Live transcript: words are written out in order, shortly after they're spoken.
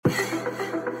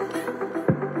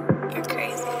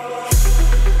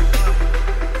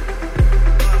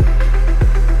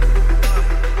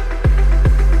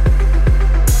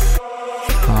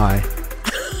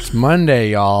Monday,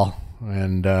 y'all.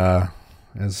 And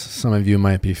as some of you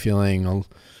might be feeling a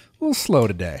little slow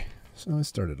today. So I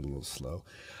started a little slow.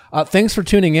 Thanks for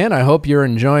tuning in. I hope you're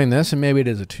enjoying this. And maybe it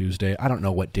is a Tuesday. I don't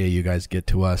know what day you guys get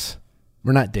to us.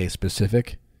 We're not day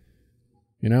specific.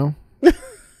 You know?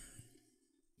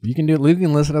 You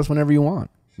can listen to us whenever you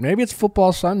want. Maybe it's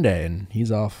football Sunday and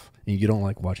he's off and you don't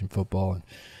like watching football. And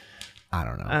I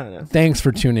don't know. Thanks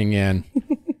for tuning in.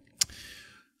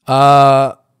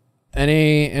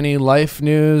 Any life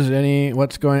news?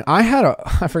 What's going? I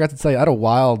forgot to tell you, I had a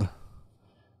wild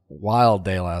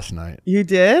day last night. You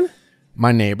did?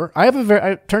 My neighbor. I have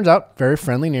it turns out, very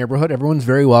friendly neighborhood. Everyone's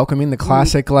very welcoming. The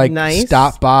classic, nice.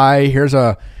 Stop by. Here's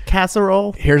a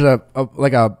casserole. Here's a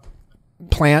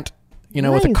plant,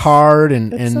 nice. with a card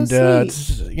and so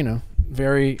it's,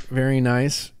 very, very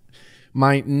nice.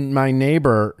 My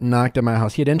neighbor knocked at my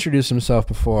house. He had introduced himself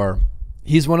before.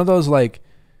 He's one of those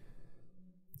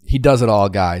he does it all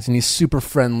guys, and he's super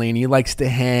friendly and he likes to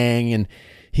hang and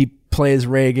he plays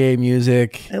reggae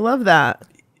music. I love that.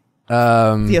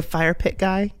 Is he a fire pit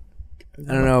guy?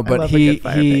 I don't know, but he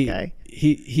cooks.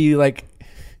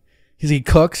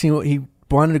 He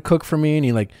wanted to cook for me, and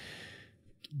he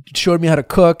showed me how to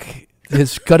cook.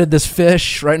 He's gutted this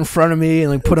fish right in front of me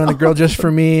and put it on the grill just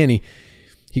for me. And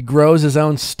he grows his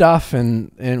own stuff,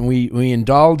 and we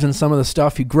indulge in some of the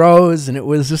stuff he grows. And it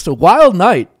was just a wild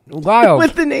night. Wild.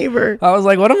 With the neighbor. I was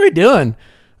like, what am I doing?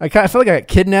 I felt like I got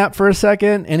kidnapped for a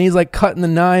second, and he's cutting the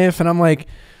knife, and I'm like,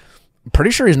 I'm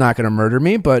pretty sure he's not going to murder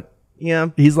me, but yeah,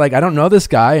 he's like, I don't know this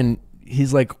guy, and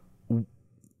he's like,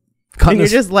 and you're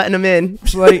just letting him in.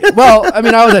 Well, I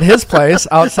mean, I was at his place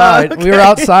outside. Okay. We were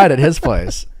outside at his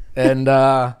place, and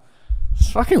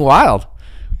it's fucking wild,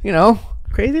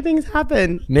 Crazy things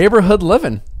happen. Neighborhood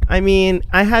living. I mean,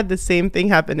 I had the same thing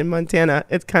happen in Montana.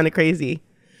 It's kind of crazy.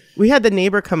 We had the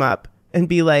neighbor come up and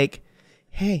be like,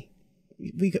 "Hey,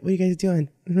 what are you guys doing?"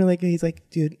 And he's like,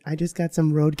 "Dude, I just got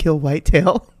some roadkill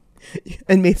whitetail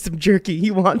and made some jerky.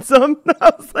 You want some?"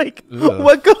 I was like, ugh.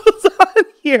 What goes on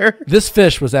here? This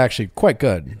fish was actually quite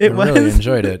good. I really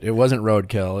enjoyed it. It wasn't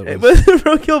roadkill. It was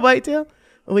roadkill whitetail.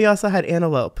 We also had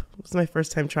antelope. It was my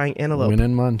first time trying antelope. When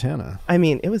in Montana. I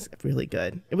mean, it was really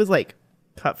good. It was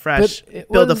cut fresh,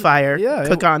 build a fire,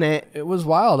 cook on it. It was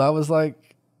wild. I was like,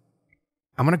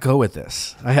 I'm going to go with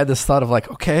this. I had this thought of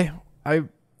okay,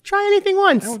 try anything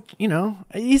once.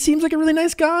 He seems like a really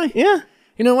nice guy. Yeah.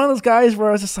 One of those guys where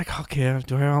I was just like, okay,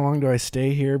 how long do I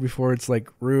stay here before it's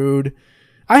rude?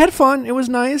 I had fun. It was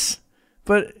nice,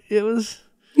 but it was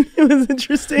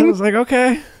interesting. I was like,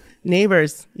 okay.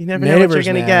 Neighbors. You never know what you're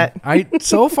going to get.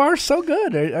 So far, so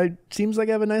good. I seems like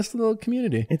I have a nice little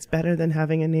community. It's better than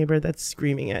having a neighbor that's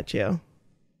screaming at you.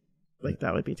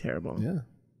 That would be terrible. Yeah.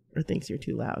 Or thinks you're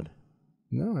too loud.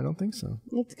 No, I don't think so.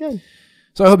 That's good.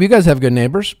 So I hope you guys have good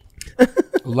neighbors.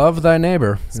 Love thy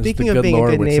neighbor. Speaking of being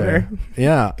a good neighbor.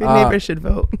 Yeah. Good neighbors should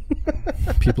vote.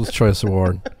 People's Choice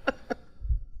Award.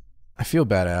 I feel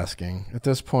bad asking. At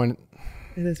this point,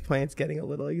 it's getting a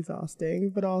little exhausting,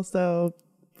 but also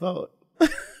vote.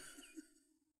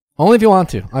 Only if you want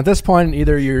to. At this point,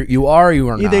 either you are or you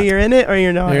are not. Either you're in it or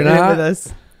you're not. You're not with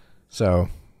us. So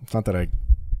it's not that I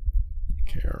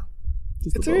care.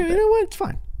 Just you know what? It's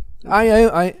fine.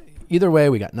 I either way,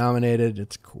 we got nominated.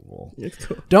 It's cool. It's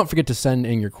cool. Don't forget to send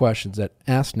in your questions at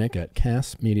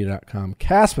asknick@kastmedia.com.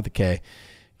 Kast with a K,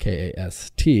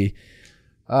 K-A-S-T.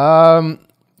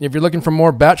 If you're looking for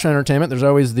more Bachelor entertainment, there's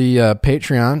always the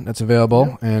Patreon that's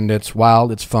available, and it's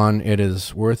wild. It's fun. It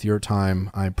is worth your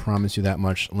time. I promise you that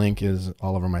much. Link is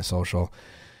all over my social.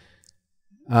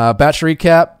 Bachelor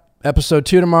recap, episode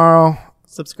 2 tomorrow.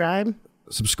 Subscribe.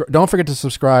 Don't forget to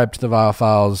subscribe to the Viall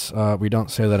Files. We don't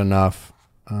say that enough.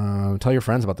 Tell your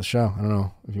friends about the show. I don't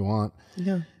know if you want.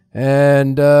 Yeah.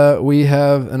 And we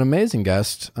have an amazing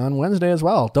guest on Wednesday as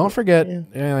well. Don't forget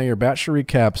your Bachelor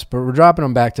recaps, but we're dropping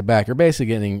them back to back.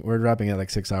 We're dropping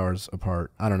it 6 hours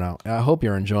apart. I don't know. I hope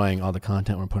you're enjoying all the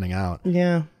content we're putting out.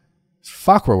 Yeah.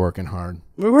 Fuck, we're working hard.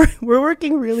 We're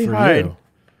working really hard.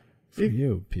 For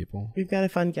you, people. We've got a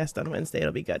fun guest on Wednesday.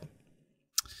 It'll be good.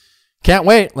 Can't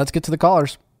wait. Let's get to the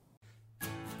callers.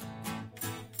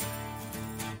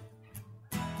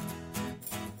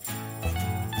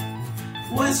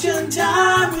 Question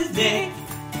time with Nick.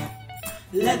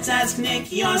 Let's ask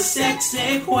Nick your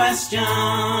sexy questions.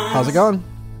 How's it going?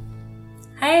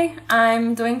 Hi,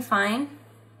 I'm doing fine.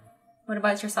 What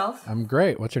about yourself? I'm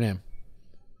great. What's your name?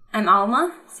 I'm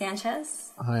Alma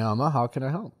Sanchez. Hi, Alma. How can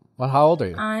I help? How old are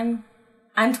you? I'm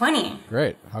 20.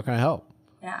 Great. How can I help?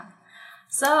 Yeah.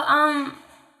 So,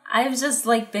 I've just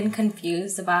been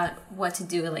confused about what to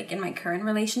do in my current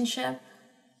relationship.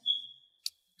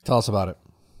 Tell us about it.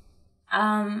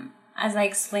 As I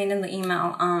explained in the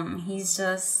email, he's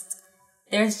just,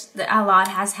 there's a lot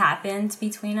has happened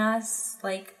between us,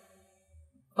 like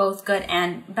both good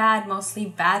and bad, mostly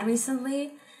bad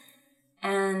recently.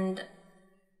 And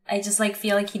I just like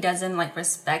feel like he doesn't like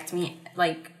respect me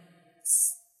like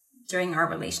during our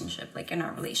relationship, like in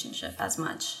our relationship as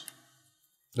much.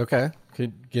 Okay.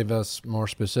 Could you give us more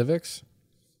specifics?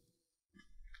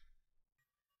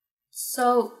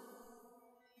 So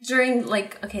during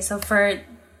like, okay, so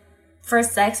for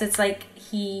sex, it's like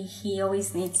he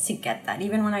always needs to get that,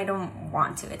 even when I don't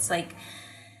want to. It's like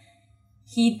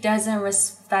he doesn't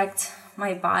respect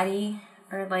my body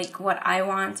or like what I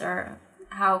want or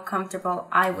how comfortable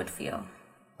I would feel.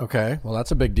 Okay. Well,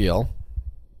 that's a big deal.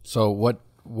 So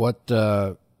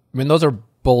I mean, those are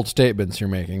bold statements you're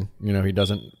making. You know,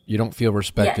 you don't feel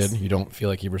respected. Yes. You don't feel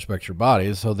like he respects your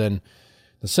body. So then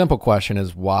the simple question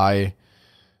is why,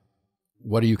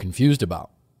 what are you confused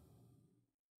about?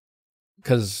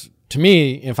 Because to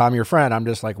me, if I'm your friend, I'm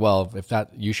just like, well,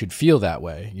 you should feel that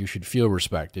way. You should feel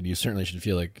respected. You certainly should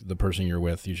feel like the person you're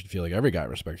with, you should feel like every guy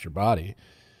respects your body.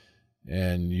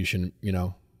 And you shouldn't,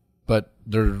 but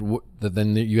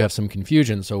then you have some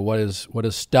confusion. So what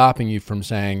is stopping you from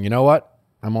saying, you know what?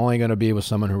 I'm only going to be with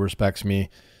someone who respects me,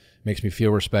 makes me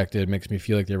feel respected, makes me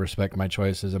feel like they respect my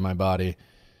choices and my body.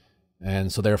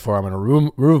 And so therefore I'm going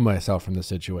to remove myself from the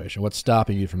situation. What's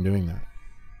stopping you from doing that?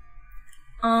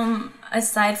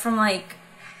 Aside from like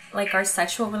our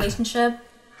sexual relationship,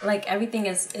 like everything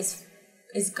is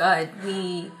good.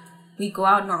 We go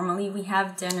out normally, we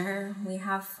have dinner, we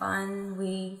have fun,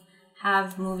 we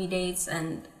have movie dates,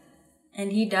 and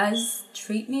he does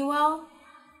treat me well.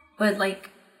 But like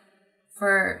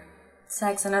for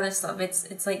sex and other stuff,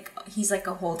 it's like he's like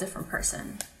a whole different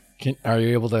person. Are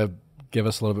you able to give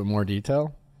us a little bit more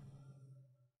detail?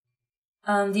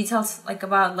 Details like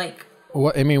about like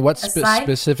what I mean, what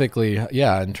specifically?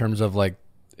 Yeah, in terms of like,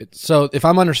 so if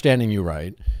I'm understanding you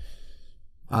right,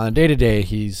 on a day to day,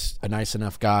 he's a nice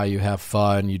enough guy. You have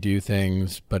fun, you do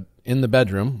things, but in the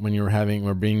bedroom, when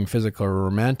we're being physical or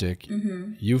romantic,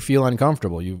 you feel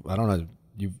uncomfortable.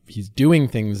 He's doing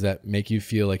things that make you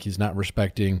feel like he's not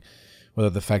respecting, whether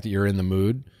the fact that you're in the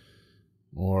mood,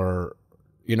 or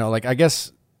like I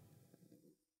guess,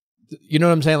 you know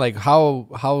what I'm saying? Like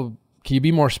how can you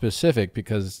be more specific?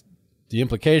 Because the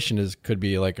implication could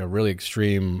be like a really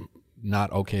extreme,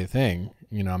 not okay thing.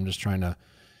 I'm just trying to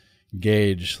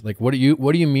gauge, like, what do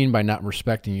you mean by not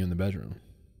respecting you in the bedroom?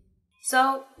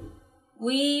 So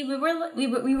we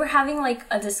were having like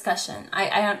a discussion.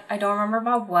 I don't remember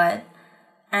about what,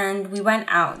 and we went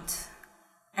out,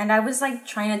 and I was like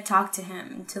trying to talk to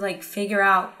him to like figure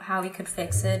out how we could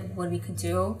fix it, what we could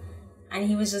do, and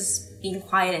he was just being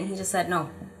quiet, and he just said, no,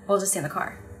 we'll just stay in the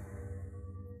car.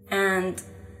 And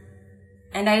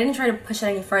I didn't try to push it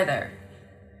any further.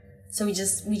 So we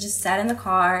just sat in the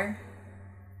car,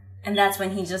 and that's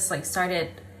when he just like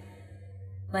started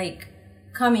like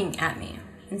coming at me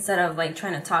instead of like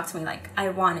trying to talk to me like I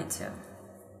wanted to.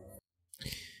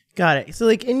 Got it. So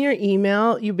like in your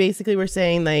email, you basically were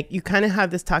saying like you kind of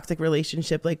have this toxic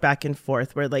relationship like back and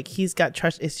forth where like he's got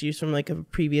trust issues from like a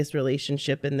previous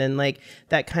relationship, and then like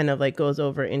that kind of like goes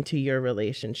over into your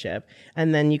relationship,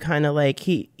 and then you kind of like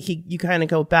you kind of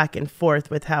go back and forth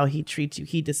with how he treats you.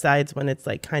 He decides when it's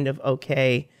like kind of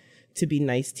okay to be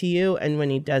nice to you and when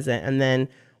he doesn't, and then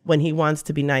when he wants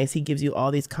to be nice, he gives you all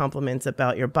these compliments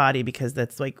about your body because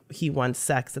that's like he wants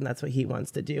sex and that's what he wants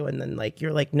to do. And then like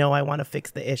you're like, no, I want to fix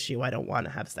the issue. I don't want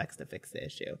to have sex to fix the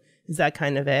issue. Is that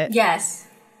kind of it? Yes.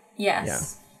 Yeah.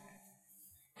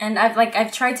 And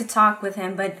I've tried to talk with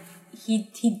him, but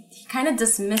he kind of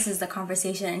dismisses the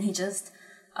conversation, and he just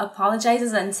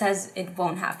apologizes and says it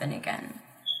won't happen again.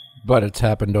 But it's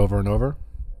happened over and over?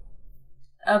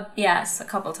 Yes, a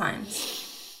couple times.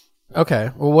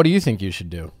 Okay. Well, what do you think you should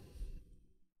do?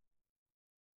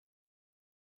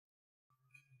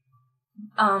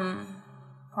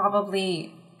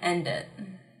 Probably end it.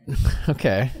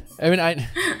 Okay. I mean, I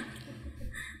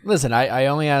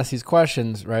only ask these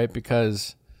questions, right?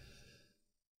 Because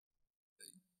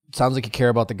it sounds like you care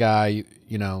about the guy,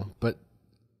 but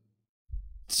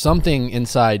something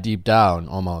inside deep down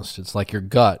almost, it's like your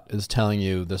gut is telling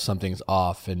you that something's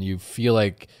off and you feel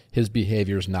like his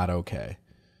behavior is not okay.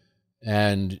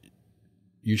 And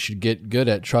you should get good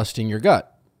at trusting your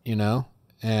gut,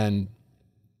 and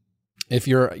if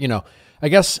you're, I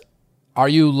guess, are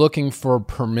you looking for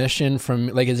permission from,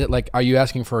 like, is it like, are you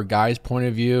asking for a guy's point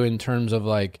of view in terms of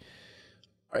like,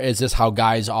 is this how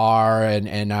guys are?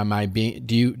 And am I being,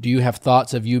 do you have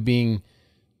thoughts of you being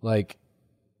like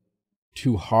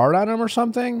too hard on him or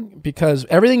something? Because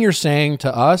everything you're saying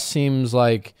to us seems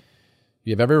like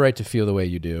You have every right to feel the way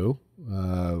you do.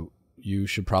 You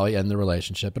should probably end the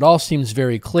relationship. It all seems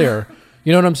very clear.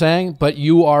 You know what I'm saying? But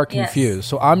you are confused. Yes.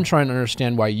 So I'm trying to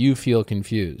understand why you feel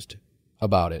confused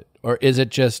about it. Or is it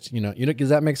just, does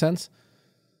that make sense?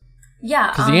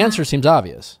 Yeah. Because the answer seems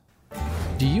obvious.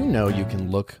 Do you know you can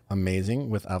look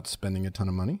amazing without spending a ton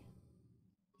of money?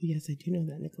 Yes, I do know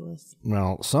that, Nicholas.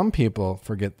 Well, some people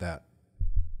forget that.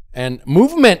 And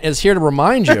Movement is here to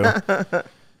remind you.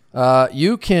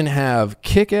 You can have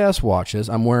kick-ass watches.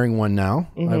 I'm wearing one now.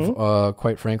 I've,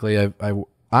 quite frankly,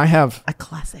 I have a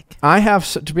classic.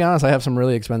 To be honest, I have some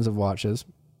really expensive watches,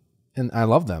 and I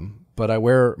love them. But I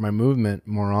wear my Movement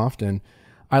more often.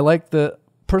 I love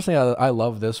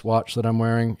this watch that I'm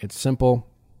wearing. It's simple.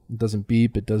 It doesn't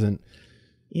beep. It doesn't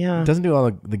do all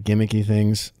the gimmicky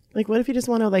things. Like, what if you just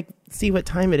want to see what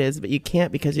time it is, but you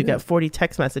can't because you got 40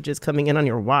 text messages coming in on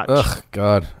your watch? Ugh,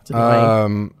 God.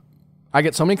 I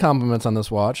get so many compliments on this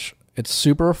watch. It's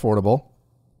super affordable.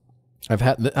 I've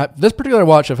had this particular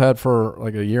watch I've had for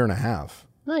like a year and a half.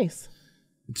 Nice.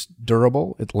 It's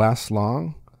durable. It lasts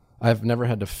long. I've never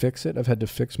had to fix it. I've had to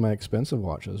fix my expensive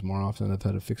watches more often than I've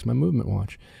had to fix my Movement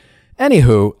watch.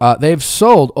 Anywho, they've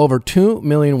sold over 2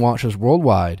 million watches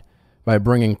worldwide by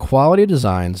bringing quality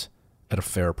designs at a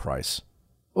fair price.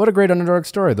 What a great underdog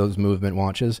story, those Movement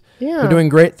watches. Yeah. They're doing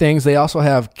great things. They also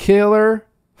have killer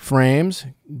frames,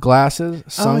 glasses,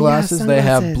 sunglasses. They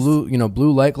have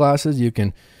blue light glasses. You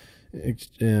can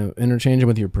interchange them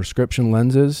with your prescription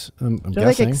lenses. I'm They're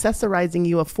guessing. like accessorizing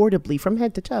you affordably from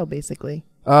head to toe, basically.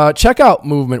 Check out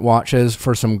Movement watches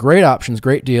for some great options,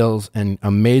 great deals, and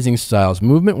amazing styles.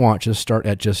 Movement watches start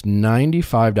at just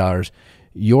 $95.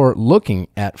 You're looking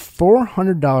at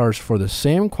 $400 for the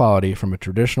same quality from a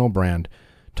traditional brand.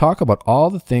 Talk about all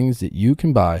the things that you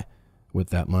can buy with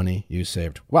that money you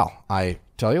saved. Well, I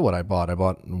tell you what I bought. I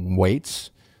bought weights,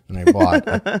 and I bought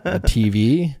a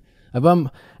TV.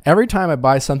 Every time I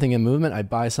buy something in Movement, I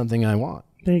buy something I want.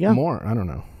 There you go. More. I don't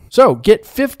know. So get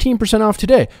 15% off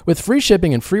today with free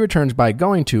shipping and free returns by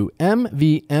going to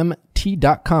mvmt.com/VIAL.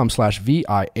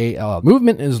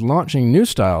 Movement is launching new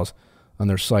styles on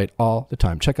their site all the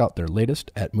time. Check out their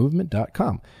latest at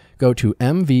movement.com. Go to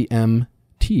mvmt.com/VIALL.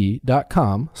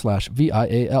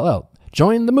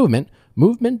 Join the movement,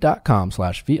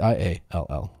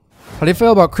 movement.com/VIALL. How do you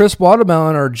feel about crisp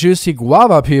watermelon or juicy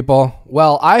guava, people?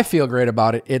 Well, I feel great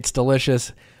about it. It's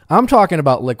delicious. I'm talking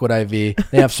about Liquid IV.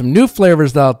 They have some new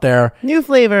flavors out there. New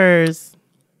flavors.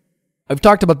 I've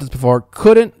talked about this before.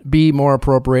 Couldn't be more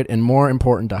appropriate and more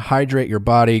important to hydrate your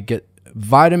body, get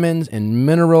vitamins and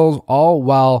minerals, all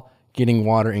while getting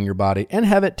water in your body and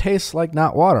have it taste like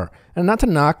not water. And not to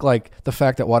knock like the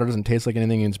fact that water doesn't taste like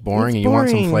anything and it's boring and you want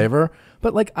some flavor,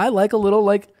 but like I like a little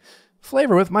like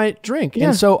flavor with my drink. Yeah.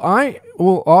 And so I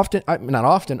will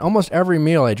almost every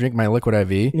meal I drink my Liquid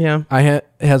IV. Yeah. It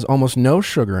has almost no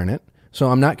sugar in it.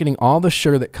 So I'm not getting all the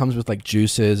sugar that comes with like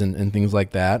juices and things like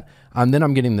that. Then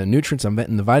I'm getting the nutrients, I'm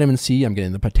getting the vitamin C, I'm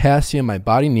getting the potassium my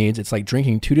body needs. It's like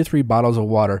drinking 2 to 3 bottles of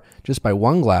water just by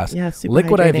one glass. Yeah, super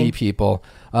Liquid hydrating. IV, people.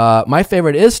 My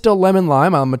favorite is still lemon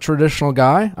lime. I'm a traditional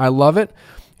guy. I love it.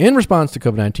 In response to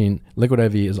COVID-19, Liquid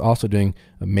IV is also doing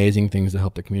amazing things to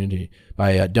help the community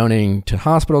by donating to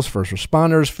hospitals, first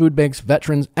responders, food banks,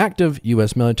 veterans, active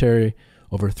U.S. military,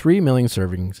 over 3 million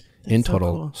servings in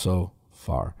total so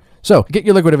far. So get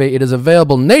your Liquid IV. It is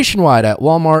available nationwide at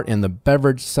Walmart in the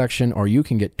beverage section, or you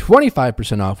can get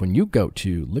 25% off when you go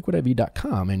to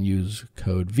liquidiv.com and use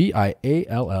code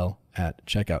VIALL at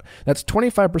checkout. That's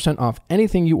 25% off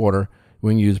anything you order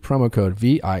when you use promo code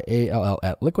VIALL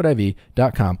at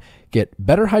liquidiv.com. Get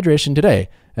better hydration today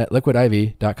at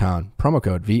liquidiv.com, promo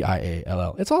code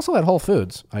VIALL. It's also at Whole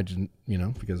Foods. I didn't,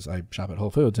 because I shop at Whole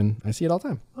Foods and I see it all the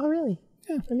time. Oh, really?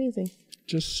 Yeah. Amazing.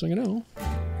 Just so you know.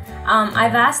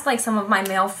 I've asked like some of my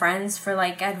male friends for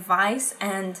like advice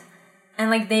and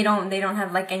like they don't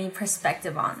have like any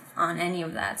perspective on any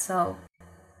of that. So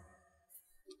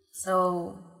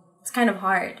it's kind of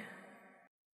hard.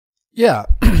 Yeah.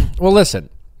 Well, listen,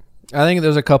 I think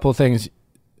there's a couple of things.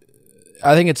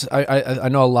 I think I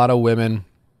know a lot of women,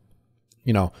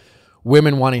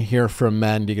 women want to hear from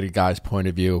men to get a guy's point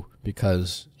of view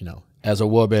because, as a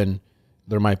woman,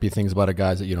 there might be things about a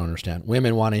guy's that you don't understand.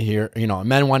 Women want to hear,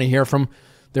 men want to hear from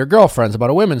their girlfriends about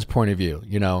a woman's point of view,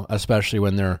 especially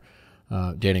when they're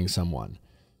dating someone.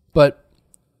 But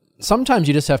sometimes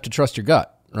you just have to trust your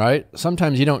gut, right?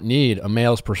 Sometimes you don't need a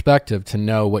male's perspective to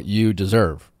know what you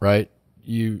deserve, right?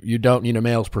 You don't need a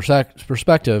male's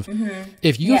perspective. Mm-hmm.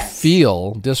 If you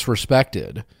feel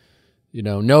disrespected,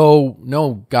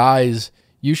 no guys,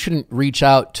 you shouldn't reach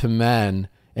out to men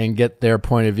and get their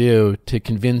point of view to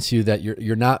convince you that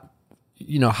you're not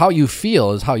how you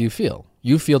feel is how you feel.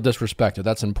 You feel disrespected.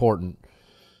 That's important,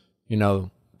 to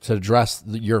address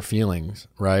your feelings,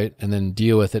 right? And then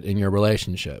deal with it in your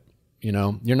relationship.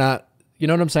 You're not, you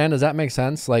know what I'm saying? Does that make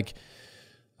sense? Like,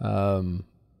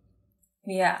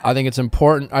 yeah. I think it's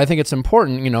important.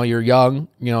 You're young,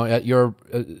 at your,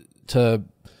 to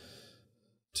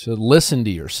listen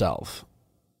to yourself,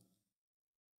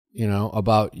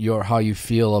 about how you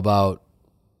feel about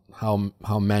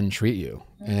how men treat you.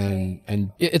 Okay.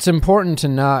 And it's important to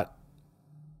not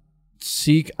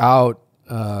seek out,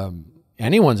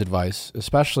 anyone's advice,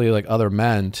 especially like other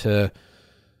men, to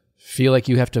feel like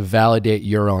you have to validate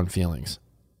your own feelings.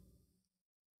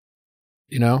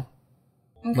 Okay.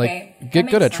 Like get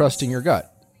good at trusting your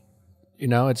gut.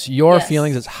 It's your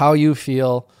feelings. It's how you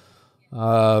feel.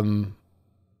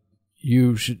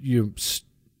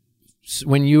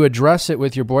 When you address it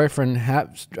with your boyfriend,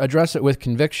 address it with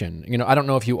conviction. I don't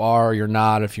know if you are or you're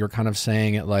not, if you're kind of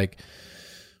saying it like,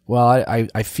 well,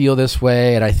 I feel this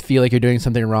way and I feel like you're doing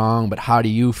something wrong, but how do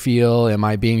you feel? Am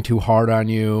I being too hard on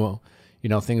you?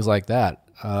 Things like that.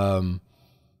 And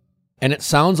it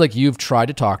sounds like you've tried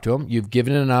to talk to him. You've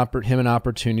given him an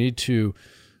opportunity to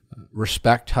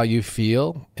respect how you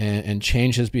feel and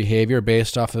change his behavior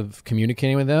based off of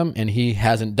communicating with him, and he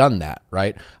hasn't done that,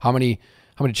 right? How many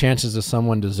chances does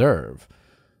someone deserve?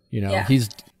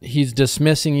 He's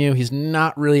dismissing you. He's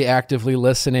not really actively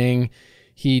listening.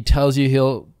 He tells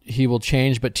you he will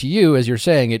change, but to you, as you're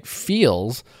saying, it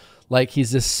feels like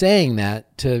he's just saying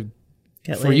that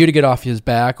for you to get off his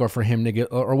back, or for him to get,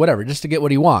 or whatever, just to get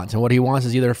what he wants. And what he wants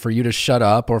is either for you to shut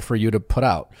up or for you to put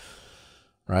out.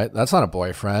 Right? That's not a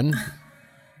boyfriend.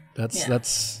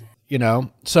 That's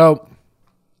so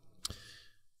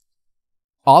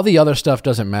all the other stuff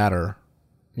doesn't matter.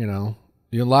 A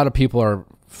lot of people are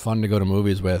fun to go to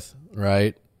movies with,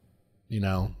 right?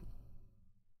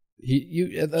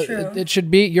 It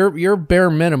should be your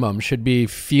bare minimum should be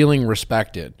feeling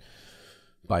respected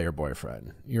by your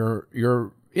boyfriend.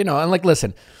 And like,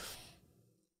 listen,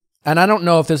 and I don't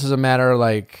know if this is a matter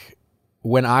like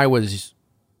when I was,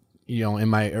 in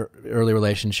my early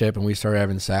relationship and we started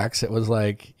having sex, it was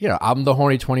like, I'm the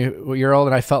horny 20-year-old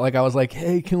and I felt like I was like,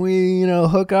 hey, can we,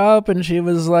 hook up? And she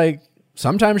was like,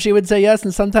 sometimes she would say yes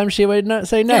and sometimes she would not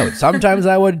say no. Sometimes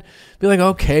I would be like,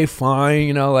 okay,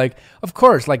 fine. Like, of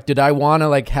course, like, did I want to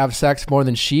like have sex more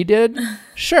than she did?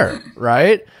 Sure.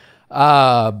 Right.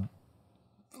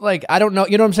 Like, I don't know.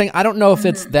 You know what I'm saying? I don't know if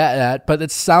it's that, but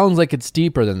it sounds like it's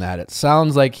deeper than that. It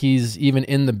sounds like he's even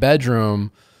in the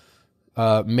bedroom,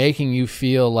 making you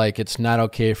feel like it's not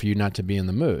okay for you not to be in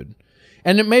the mood.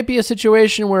 And it may be a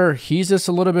situation where he's just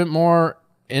a little bit more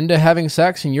into having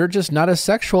sex and you're just not as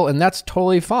sexual, and that's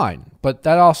totally fine. But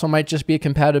that also might just be a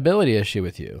compatibility issue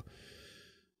with you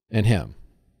and him.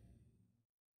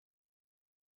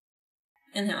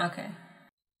 Okay.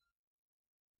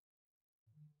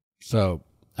 So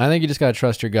I think you just got to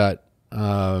trust your gut.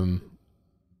 And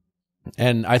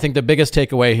I think the biggest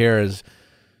takeaway here is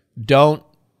don't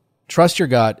trust your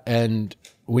gut. And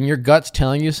when your gut's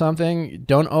telling you something,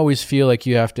 don't always feel like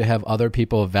you have to have other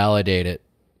people validate it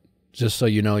just so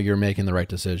you know you're making the right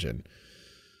decision.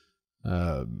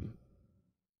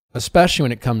 Especially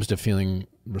when it comes to feeling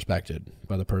respected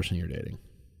by the person you're dating.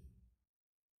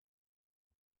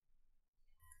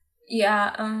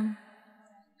 Yeah,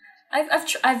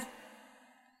 I've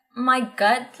my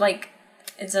gut, like,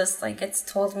 it's just like it's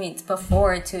told me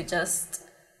before to just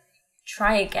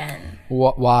try again.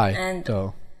 Why? And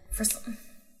so,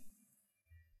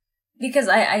 because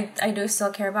I do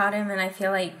still care about him, and I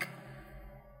feel like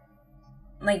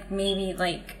maybe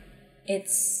like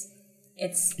it's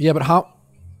yeah, but how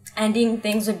ending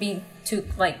things would be too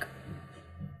like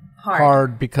hard.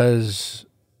 Hard because,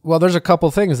 well, there's a couple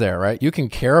things there, right? You can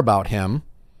care about him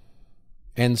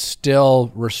and still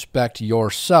respect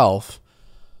yourself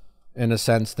in a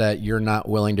sense that you're not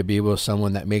willing to be with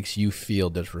someone that makes you feel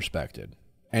disrespected.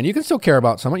 And you can still care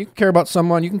about someone. You can care about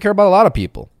someone. You can care about a lot of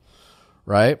people,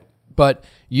 right? But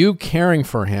you caring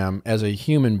for him as a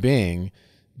human being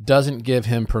doesn't give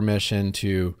him permission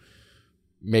to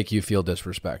make you feel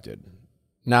disrespected.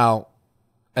 Now,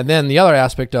 and then the other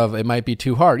aspect of it might be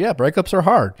too hard. Yeah, breakups are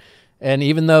hard. And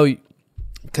even though,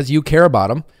 because you care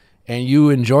about him and you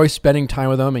enjoy spending time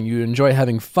with them and you enjoy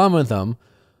having fun with them,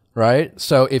 right?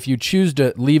 So if you choose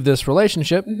to leave this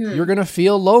relationship, you're going to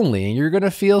feel lonely and you're going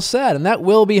to feel sad, and that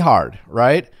will be hard,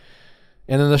 right?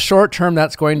 And in the short term,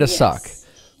 that's going to suck.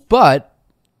 But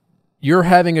you're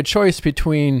having a choice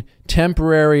between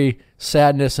temporary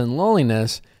sadness and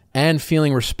loneliness and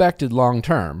feeling respected long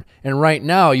term. And right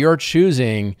now, you're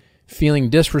choosing feeling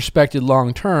disrespected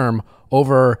long term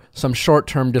over some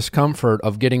short-term discomfort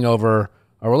of getting over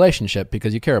a relationship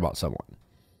because you care about someone,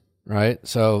 right?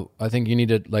 So I think you need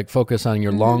to like focus on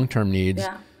your long-term needs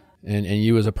and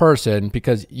you as a person,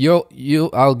 because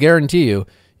I'll guarantee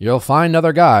you'll find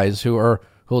other guys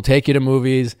who'll take you to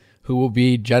movies, who will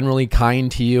be generally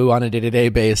kind to you on a day-to-day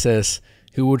basis,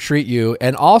 who will treat you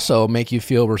and also make you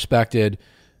feel respected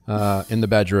in the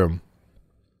bedroom.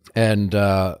 And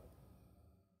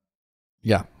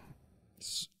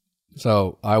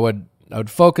so I would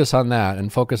focus on that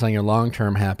and focus on your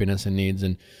long-term happiness and needs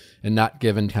and not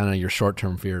given kind of your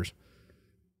short-term fears.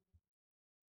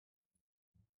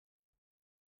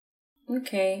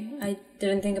 Okay, I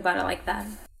didn't think about it like that.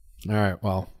 All right,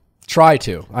 well, try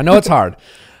to. I know it's hard.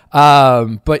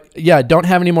 But yeah, don't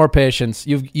have any more patience.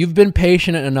 You've been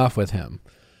patient enough with him.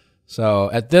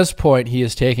 So at this point, he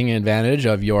is taking advantage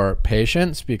of your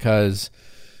patience because,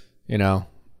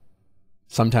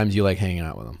 sometimes you like hanging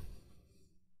out with him.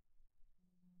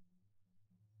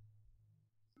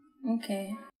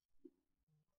 Okay.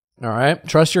 All right.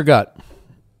 Trust your gut.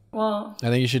 Well, I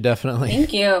think you should definitely.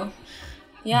 Thank you.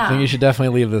 Yeah. I think you should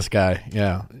definitely leave this guy.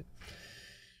 Yeah.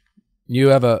 You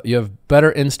have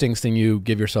better instincts than you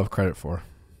give yourself credit for.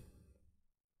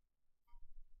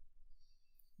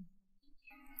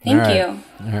 Thank you.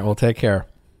 All right. Well, take care.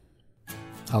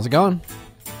 How's it going?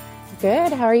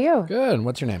 Good. How are you? Good.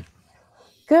 What's your name?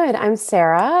 Good. I'm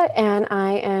Sarah, and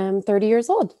I am 30 years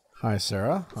old. Hi,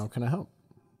 Sarah. How can I help?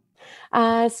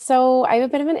 So I have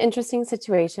a bit of an interesting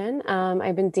situation.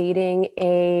 I've been dating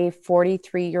a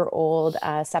 43-year-old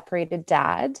separated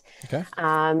dad, Okay.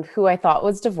 Who I thought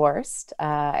was divorced.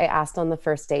 I asked on the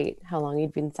first date how long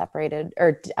he'd been separated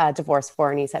or divorced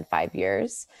for, and he said 5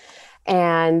 years.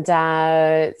 And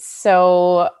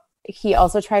so he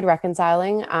also tried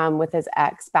reconciling with his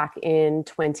ex back in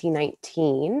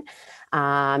 2019.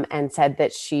 And said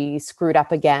that she screwed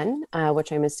up again,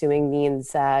 which I'm assuming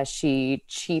means she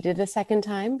cheated a second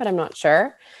time, but I'm not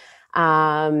sure.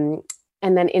 And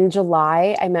then in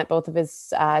July, I met both of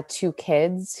his 2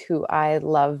 kids who I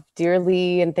love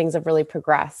dearly, and things have really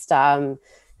progressed in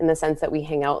the sense that we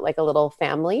hang out like a little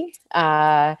family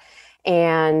and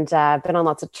been on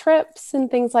lots of trips and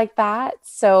things like that.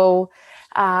 So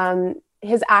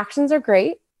his actions are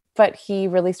great, but he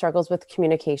really struggles with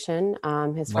communication.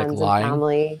 His Like friends lying? and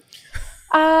family.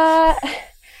 I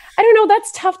don't know. That's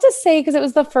tough to say because it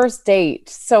was the first date.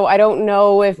 So I don't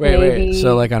know if maybe. Wait.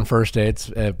 So like on first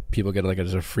dates, people get like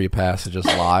just a free pass to just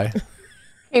lie?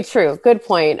 Okay, true. Good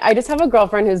point. I just have a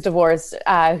girlfriend who's divorced,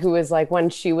 who was like, when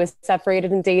she was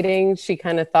separated and dating, she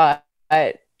kind of thought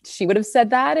she would have said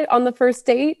that on the first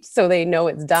date. So they know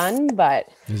it's done. But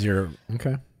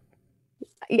Okay.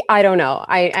 I don't know.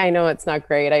 I know it's not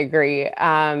great. I agree.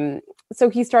 So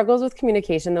he struggles with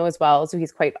communication though as well. So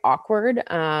he's quite awkward.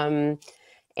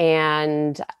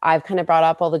 And I've kind of brought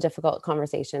up all the difficult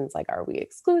conversations, like, are we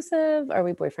exclusive? Are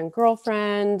we boyfriend,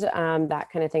 girlfriend? That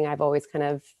kind of thing. I've always kind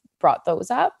of brought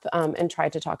those up and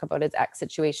tried to talk about his ex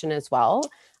situation as well.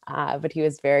 But he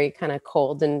was very kind of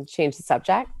cold and changed the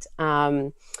subject.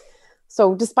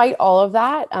 So despite all of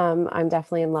that, I'm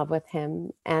definitely in love with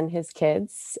him and his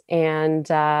kids, and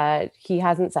he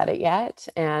hasn't said it yet.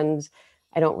 And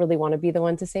I don't really want to be the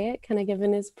one to say it, kind of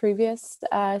given his previous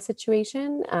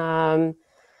situation.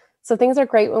 So things are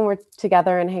great when we're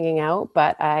together and hanging out,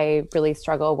 but I really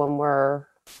struggle when we're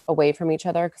away from each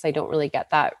other because I don't really get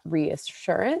that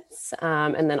reassurance.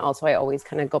 And then also I always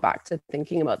kind of go back to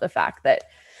thinking about the fact that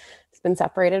it's been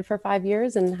separated for 5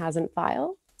 years and hasn't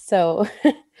filed. So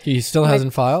He still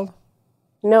hasn't filed?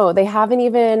 no, they have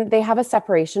a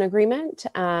separation agreement,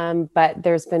 but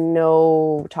there's been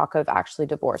no talk of actually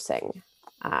divorcing,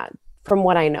 from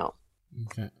what I know.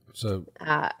 Okay. So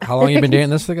how long you been dating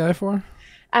this guy for?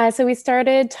 So we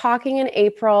started talking in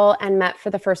April and met for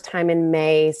the first time in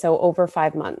May. So over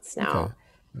 5 months now.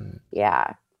 Okay.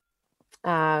 Yeah.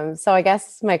 So I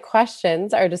guess my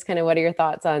questions are just kind of, what are your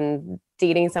thoughts on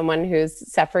dating someone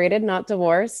who's separated, not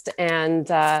divorced, and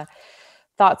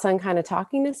thoughts on kind of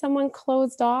talking to someone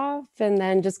closed off, and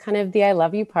then just kind of the I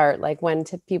love you part, like when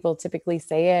people typically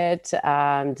say it.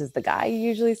 Does the guy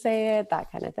usually say it?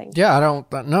 That kind of thing. Yeah, I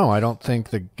don't think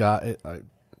the guy.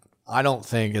 I don't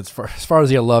think it's as far as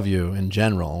the I love you in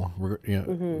general.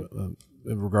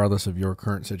 Regardless of your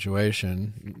current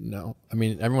situation. No, I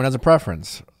mean everyone has a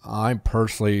preference. I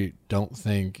personally don't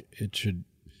think it should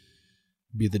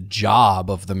be the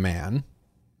job of the man.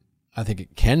 I think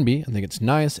it can be. I think it's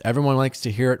nice. Everyone likes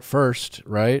to hear it first,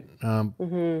 right?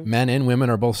 Men and women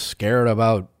are both scared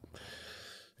about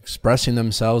expressing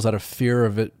themselves out of fear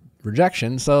of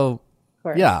rejection. So,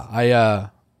 yeah,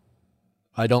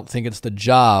 I don't think it's the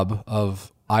job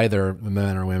of either the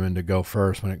men or women to go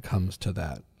first when it comes to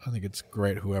that. I think it's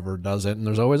great whoever does it, and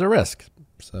there's always a risk.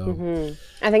 So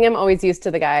I think I'm always used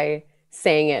to the guy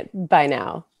saying it by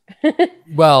now.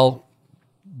 Well,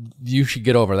 you should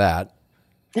get over that,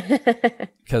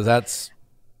 because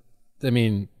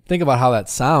think about how that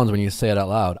sounds when you say it out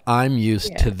loud. I'm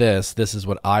used to this. This is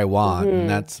what I want. And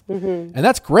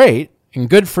that's great and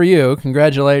good for you.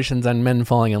 Congratulations on men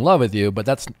falling in love with you, but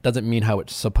that doesn't mean how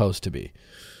it's supposed to be.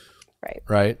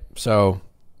 Right. So,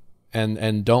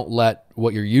 and don't let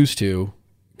what you're used to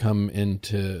come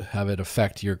into have it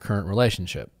affect your current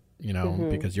relationship,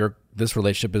 because this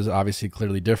relationship is obviously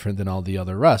clearly different than all the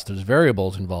other rest. There's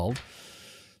variables involved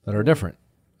that are different.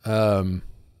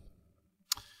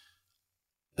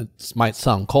 It might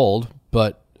sound cold,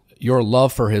 but your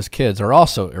love for his kids are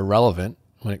also irrelevant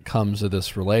when it comes to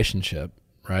this relationship,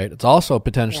 right? It's also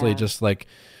potentially just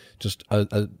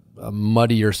a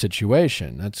muddier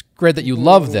situation. It's great that you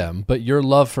love them, but your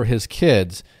love for his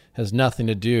kids has nothing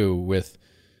to do with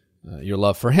your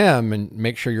love for him, and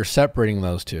make sure you're separating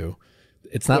those two.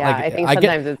 It's not like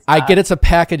I get it's a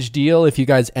package deal if you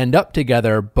guys end up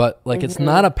together, but it's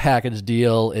not a package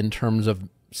deal in terms of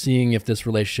seeing if this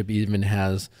relationship even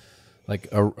has like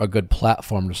a good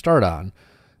platform to start on.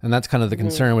 And that's kind of the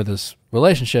concern with this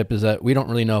relationship, is that we don't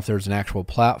really know if there's an actual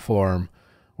platform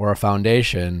or a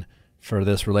foundation for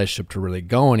this relationship to really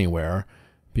go anywhere,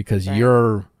 because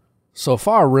you're so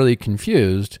far really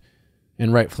confused,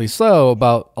 and rightfully so,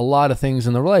 about a lot of things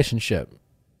in the relationship.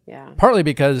 Yeah. Partly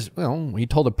because, he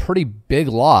told a pretty big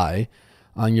lie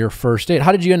on your first date.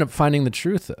 How did you end up finding the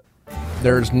truth?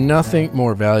 There's nothing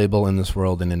more valuable in this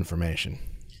world than information.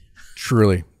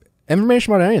 Truly.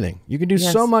 Information about anything. You can do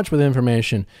so much with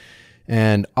information.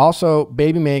 And also,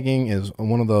 baby making is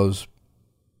one of those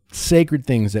sacred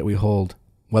things that we hold,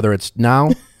 whether it's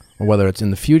now or whether it's in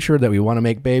the future that we want to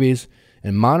make babies.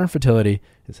 And modern fertility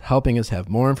is helping us have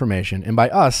more information. And by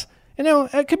us,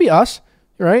 it could be us,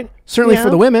 right? Certainly for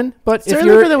the women. But if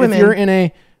you're in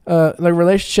a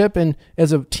relationship and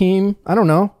as a team, I don't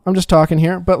know, I'm just talking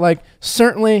here, but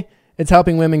certainly it's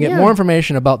helping women get more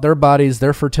information about their bodies,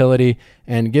 their fertility,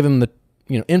 and give them the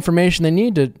information they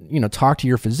need to talk to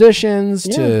your physicians,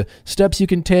 to steps you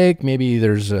can take. Maybe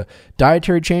there's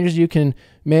dietary changes you can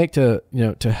make to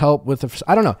help with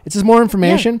I don't know. It's just more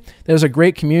information. There's a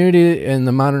great community in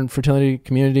the modern fertility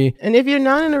community. And if you're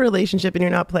not in a relationship and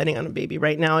you're not planning on a baby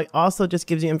right now, it also just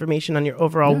gives you information on your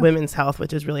overall women's health,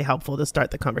 which is really helpful to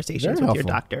start the conversations with your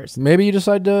doctors. Maybe you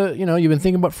decide to, you've been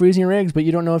thinking about freezing your eggs, but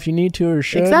you don't know if you need to or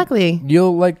should. Exactly.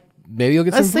 Maybe you'll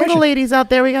get some information. Single ladies out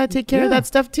there, we got to take care of that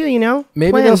stuff too,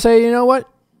 Maybe they'll say, you know what?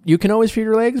 You can always feed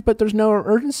your legs, but there's no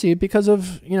urgency because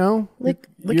of, look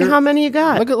at how many you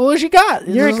got. Look at what you got.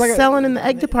 You're excelling in the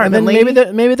egg department, and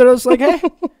then maybe they're just like, hey,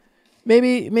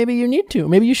 maybe you need to.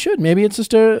 Maybe you should. Maybe it's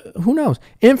just who knows?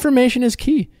 Information is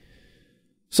key.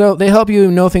 So they help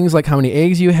you know things like how many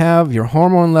eggs you have, your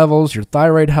hormone levels, your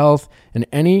thyroid health, and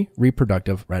any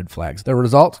reproductive red flags. The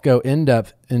results go in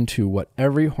depth into what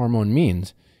every hormone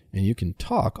means. And you can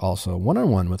talk also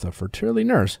one-on-one with a fertility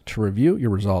nurse to review your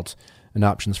results and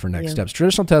options for next steps.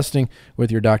 Traditional testing with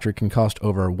your doctor can cost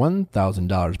over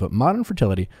 $1,000, but modern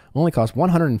fertility only costs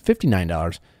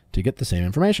 $159 to get the same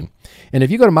information. And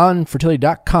if you go to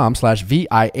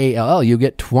modernfertility.com/VIALL, you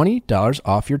get $20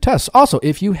 off your tests. Also,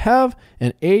 if you have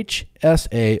an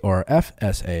HSA or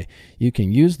FSA, you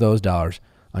can use those dollars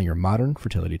on your modern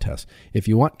fertility test. If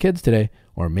you want kids today,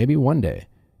 or maybe one day,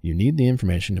 you need the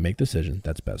information to make the decision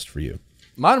that's best for you.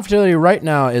 Modern Fertility right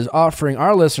now is offering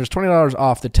our listeners $20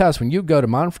 off the test when you go to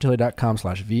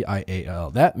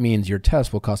modernfertility.com/VIAL. That means your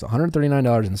test will cost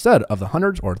 $139 instead of the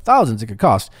hundreds or thousands it could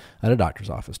cost at a doctor's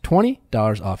office.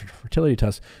 $20 off your fertility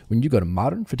test when you go to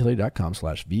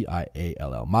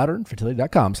modernfertility.com/VIALL.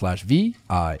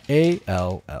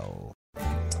 modernfertility.com/VIALL.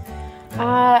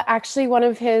 Actually, one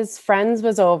of his friends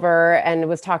was over and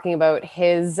was talking about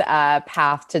his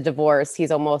path to divorce.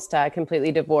 He's almost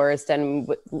completely divorced, and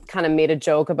kind of made a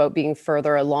joke about being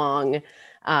further along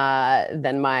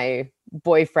than my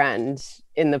boyfriend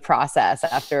in the process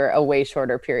after a way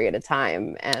shorter period of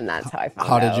time. And that's how I found out.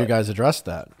 How did you guys address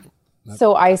that?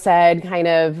 So I said, kind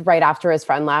of right after his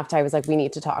friend left, I was like, we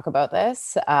need to talk about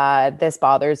this. This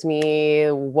bothers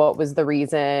me. What was the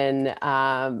reason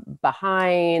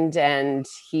behind? And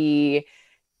he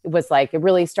was like, it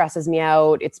really stresses me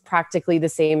out. It's practically the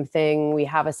same thing. We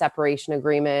have a separation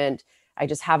agreement. I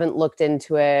just haven't looked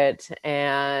into it.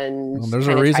 And there's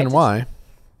a reason why.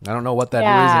 I don't know what that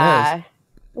reason is.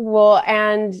 Well,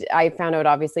 and I found out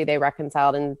obviously they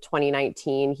reconciled in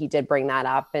 2019. He did bring that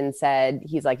up and said,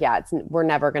 he's like, yeah, we're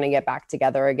never going to get back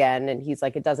together again. And he's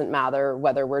like, it doesn't matter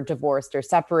whether we're divorced or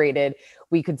separated.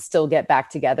 We could still get back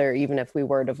together even if we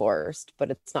were divorced,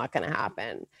 but it's not going to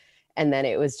happen. And then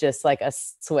it was just like a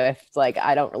swift, like,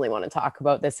 I don't really want to talk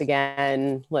about this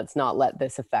again. Let's not let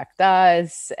this affect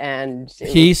us. And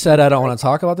He said, I don't want to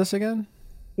talk about this again.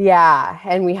 yeah.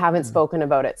 And we haven't spoken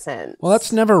about it since. Well,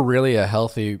 that's never really a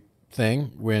healthy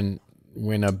thing when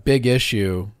a big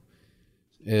issue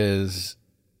is,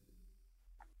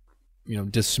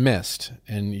 dismissed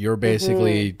and you're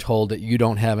basically told that you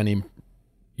don't have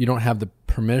the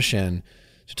permission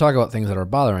to talk about things that are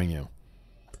bothering you.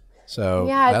 So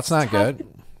Yeah, that's it's not tough. good.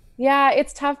 Yeah,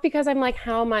 it's tough because I'm like,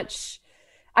 how much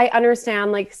I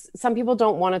understand, like some people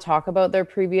don't want to talk about their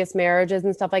previous marriages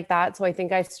and stuff like that. So I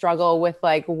think I struggle with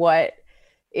like what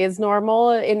is normal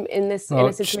in this in Well,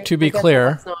 a situation. to be like this, clear,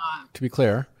 and what's not. To be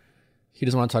clear, he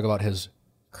doesn't want to talk about his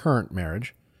current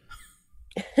marriage,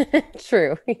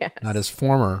 True. Yes. not his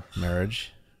former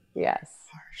marriage. Yes.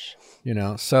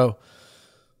 So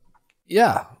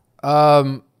yeah.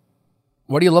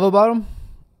 What do you love about him?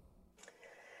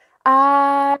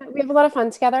 We have a lot of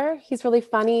fun together. He's really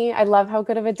funny. I love how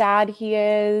good of a dad he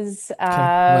is.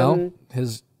 Well,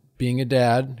 his being a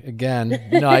dad, again,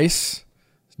 nice.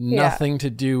 Nothing to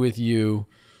do with you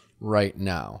right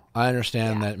now. I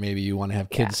understand that maybe you want to have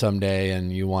kids someday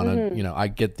and you want to, I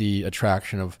get the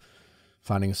attraction of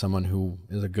finding someone who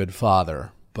is a good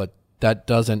father, but that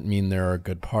doesn't mean they're a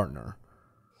good partner.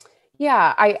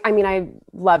 Yeah, I mean, I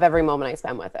love every moment I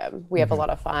spend with him. We have a lot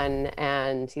of fun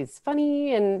and he's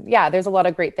funny. And yeah, there's a lot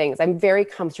of great things. I'm very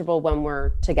comfortable when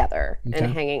we're together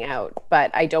and hanging out,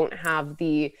 but I don't have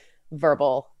the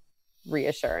verbal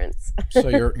reassurance.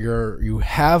 So you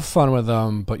have fun with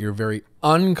them, but you're very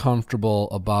uncomfortable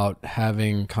about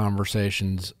having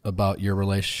conversations about your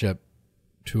relationship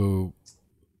to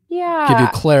give you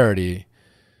clarity.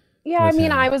 Yeah, I mean,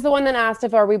 him. I was the one that asked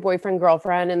if are we boyfriend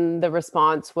girlfriend, and the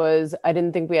response was, I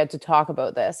didn't think we had to talk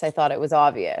about this. I thought it was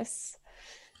obvious.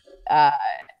 So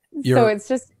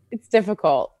it's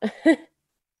difficult.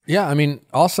 Yeah, I mean,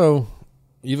 also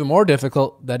even more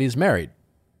difficult that he's married.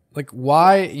 Like,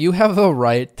 why? You have a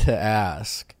right to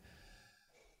ask.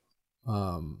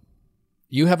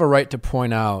 You have a right to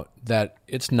point out that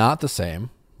it's not the same.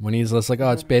 When he's just like,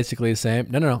 oh, it's basically the same.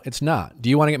 No, it's not.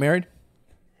 Do you want to get married?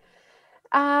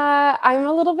 I'm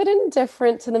a little bit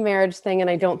indifferent to the marriage thing, and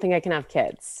I don't think I can have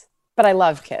kids, but I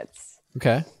love kids.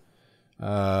 Okay.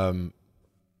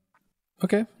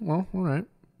 Okay. Well, all right.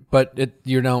 But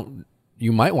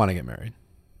you might want to get married.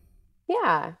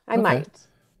 Yeah, I might.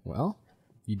 Well,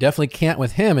 you definitely can't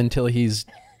with him until he's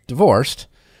divorced.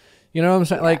 You know what I'm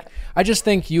saying? Yeah. Like, I just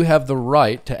think you have the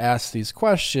right to ask these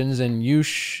questions, and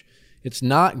it's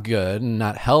not good and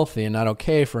not healthy and not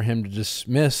okay for him to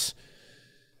dismiss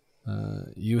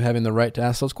you having the right to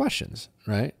ask those questions,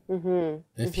 right?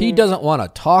 If he doesn't want to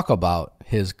talk about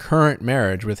his current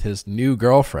marriage with his new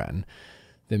girlfriend,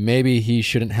 then maybe he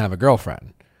shouldn't have a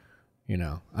girlfriend,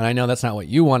 And I know that's not what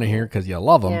you want to hear because you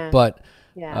love him, but,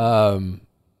 I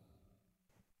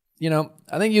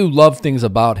think you love things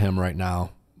about him right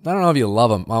now. I don't know if you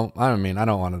love him. Well, I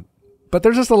don't want to, but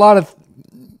there's just a lot of,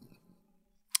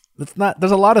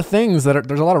 there's a lot of things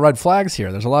there's a lot of red flags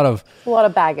here. There's a lot of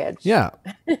baggage. Yeah.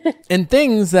 And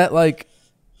things that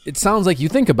it sounds like you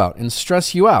think about and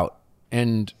stress you out.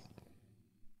 And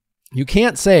you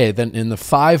can't say that in the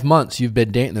 5 months you've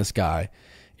been dating this guy,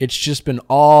 it's just been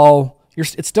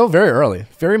it's still very early,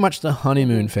 very much the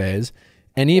honeymoon phase.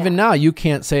 And even now you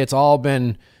can't say it's all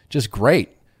been just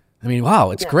great. I mean, wow,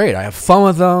 it's great. I have fun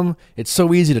with him. It's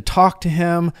so easy to talk to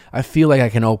him. I feel like I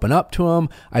can open up to him.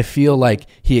 I feel like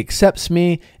he accepts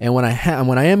me. And when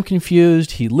I am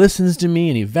confused, he listens to me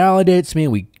and he validates me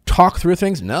and we talk through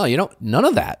things. No, none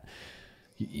of that.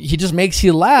 He just makes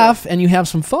you laugh and you have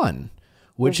some fun,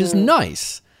 which is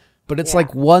nice. But it's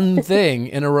like one thing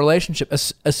in a relationship,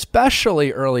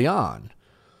 especially early on.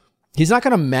 He's not going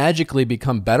to magically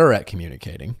become better at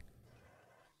communicating.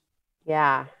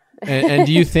 Yeah. And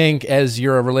do you think as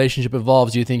your relationship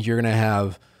evolves, do you think you're going to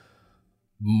have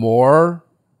more,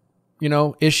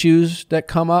 issues that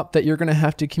come up that you're going to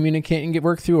have to communicate and get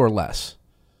work through, or less?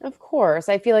 Of course.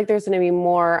 I feel like there's going to be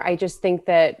more. I just think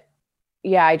that,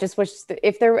 I just wish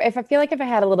if I feel like if I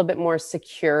had a little bit more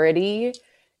security,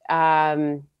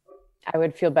 I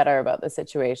would feel better about the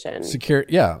situation.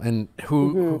 Yeah. And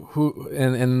who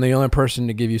and the only person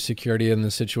to give you security in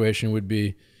this situation would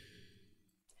be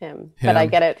him. But I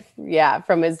get it,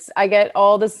 from I get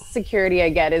all the security I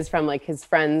get is from like his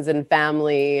friends and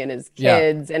family and his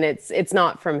kids, and it's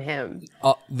not from him.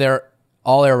 They're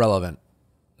all irrelevant,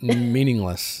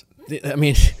 meaningless. I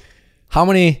mean, how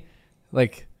many,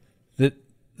 like,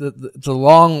 it's a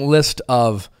long list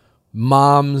of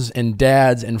moms and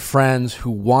dads and friends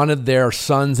who wanted their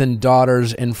sons and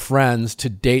daughters and friends to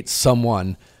date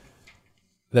someone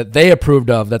that they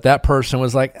approved of, that person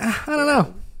was like, I don't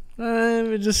know.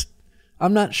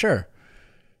 I'm not sure,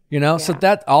 so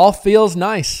that all feels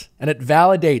nice and it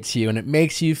validates you and it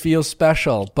makes you feel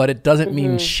special, but it doesn't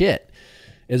mean shit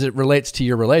as it relates to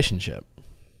your relationship.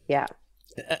 Yeah.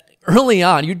 Early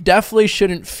on, you definitely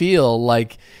shouldn't feel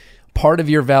like part of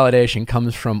your validation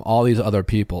comes from all these other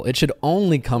people. It should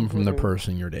only come from the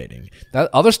person you're dating. That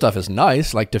other stuff is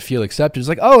nice, like to feel accepted. It's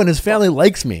like, oh, and his family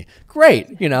likes me.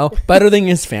 Great, better than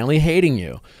his family hating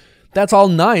you. That's all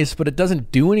nice, but it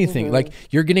doesn't do anything. Like,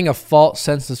 you're getting a false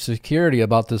sense of security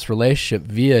about this relationship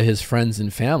via his friends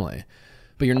and family,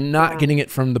 but you're not getting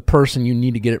it from the person you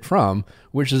need to get it from,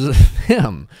 which is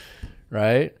him,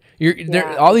 right?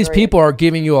 All these people are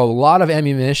giving you a lot of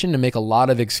ammunition to make a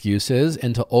lot of excuses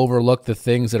and to overlook the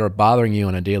things that are bothering you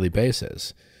on a daily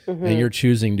basis, and you're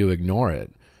choosing to ignore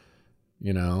it.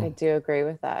 I do agree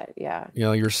with that. Yeah.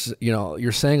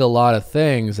 You're saying a lot of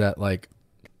things that like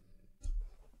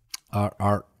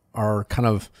are kind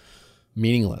of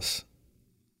meaningless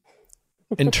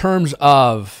in terms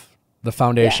of the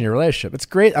foundation of your relationship. It's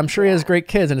great. I'm sure he has great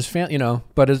kids and his family,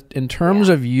 but in terms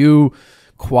of you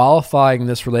qualifying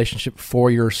this relationship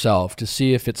for yourself to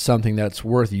see if it's something that's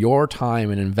worth your time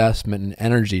and investment and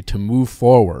energy to move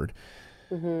forward,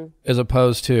 as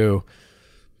opposed to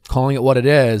calling it what it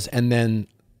is and then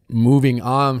moving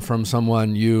on from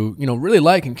someone you really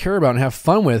like and care about and have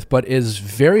fun with, but is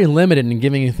very limited in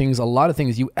giving you a lot of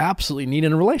things you absolutely need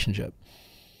in a relationship.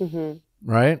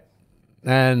 Right?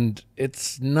 And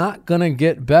it's not going to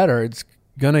get better. It's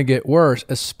going to get worse,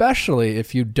 especially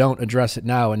if you don't address it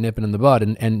now and nip it in the bud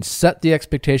and set the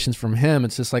expectations from him.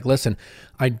 It's just like, listen,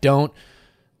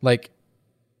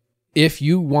 if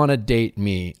you want to date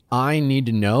me, I need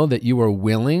to know that you are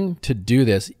willing to do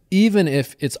this, even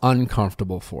if it's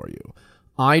uncomfortable for you.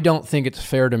 I don't think it's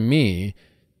fair to me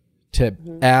to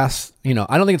ask, I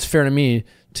don't think it's fair to me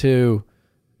to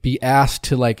be asked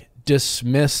to like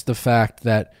dismiss the fact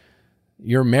that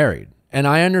you're married. And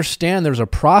I understand there's a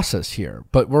process here,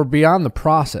 but we're beyond the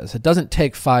process. It doesn't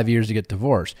take 5 years to get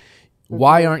divorced.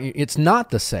 Why aren't you? It's not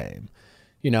the same.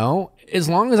 As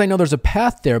long as I know there's a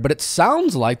path there, but it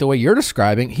sounds like the way you're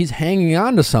describing, he's hanging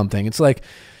on to something. It's like,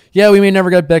 yeah, we may never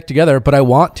get back together, but I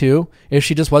want to, if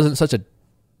she just wasn't such a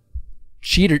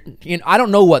cheater. I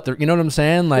don't know what you know what I'm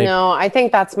saying? Like, no, I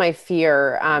think that's my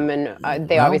fear.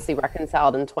 They obviously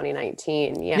reconciled in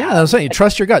 2019. Yeah. Yeah. I'm saying,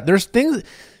 trust your gut. There's things,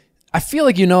 I feel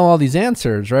like all these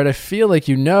answers, right? I feel like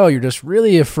you're just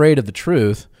really afraid of the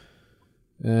truth.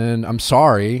 And I'm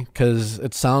sorry, because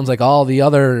it sounds like all the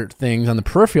other things on the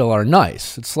peripheral are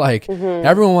nice. It's like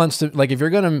everyone wants to, like, if you're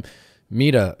going to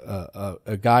meet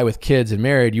a guy with kids and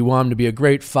married, you want him to be a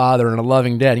great father and a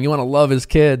loving dad, and you want to love his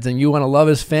kids, and you want to love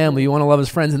his family, you want to love his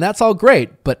friends, and that's all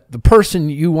great. But the person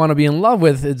you want to be in love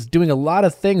with is doing a lot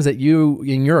of things that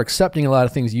you're accepting a lot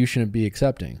of things you shouldn't be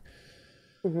accepting.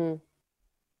 And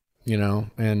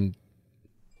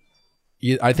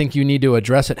I think you need to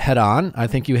address it head on. I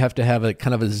think you have to have a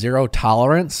kind of a zero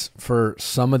tolerance for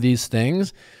some of these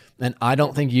things. And I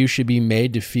don't think you should be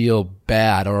made to feel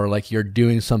bad or like you're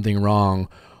doing something wrong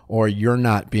or you're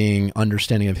not being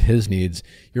understanding of his needs.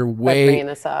 You're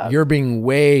being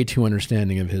way too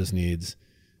understanding of his needs.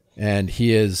 And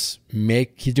he's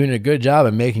doing a good job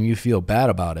of making you feel bad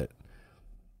about it.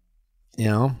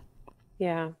 Yeah.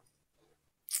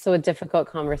 So a difficult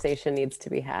conversation needs to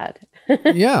be had.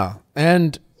 Yeah.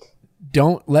 And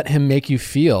don't let him make you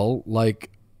feel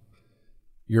like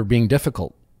you're being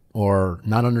difficult or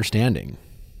not understanding.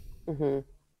 And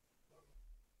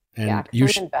I'm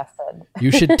invested.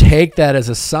 You should take that as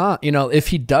a sign. If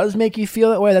he does make you feel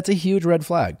that way, that's a huge red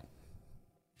flag.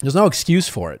 There's no excuse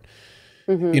for it.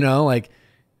 Like,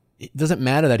 it doesn't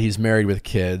matter that he's married with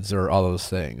kids or all those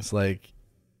things. Like,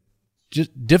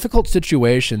 just difficult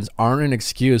situations aren't an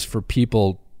excuse for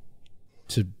people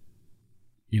to,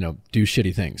 do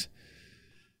shitty things.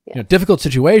 Yeah. Difficult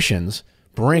situations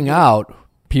bring out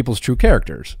people's true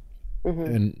characters.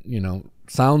 And,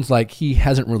 sounds like he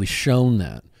hasn't really shown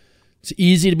that. It's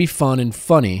easy to be fun and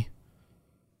funny,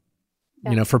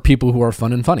 for people who are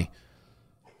fun and funny.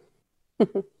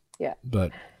 Yeah.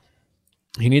 But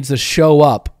he needs to show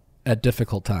up at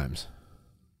difficult times.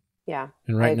 Yeah,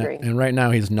 and right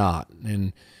now he's not,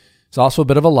 and he's also a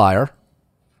bit of a liar.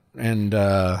 and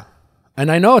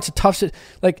I know it's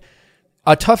a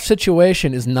a tough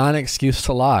situation is not an excuse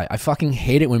to lie. I fucking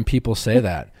hate it when people say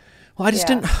that. Well, I just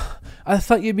didn't. I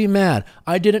thought you'd be mad.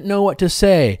 I didn't know what to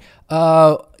say. It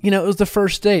was the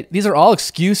first date. These are all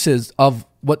excuses of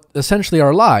what essentially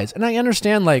are lies. And I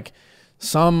understand, like,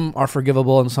 some are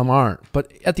forgivable and some aren't.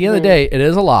 But at the end of the day, it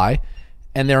is a lie,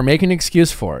 and they're making an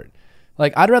excuse for it.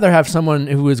 Like, I'd rather have someone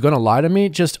who is going to lie to me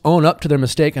just own up to their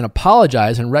mistake and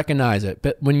apologize and recognize it.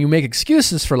 But when you make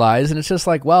excuses for lies, and it's just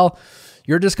like, well,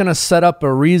 you're just going to set up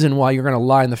a reason why you're going to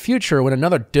lie in the future when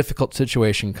another difficult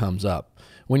situation comes up.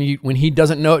 When he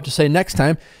doesn't know what to say next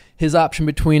time, his option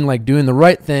between like doing the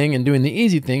right thing and doing the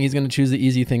easy thing, he's going to choose the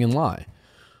easy thing and lie.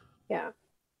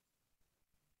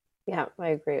 Yeah, I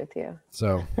agree with you.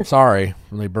 So sorry,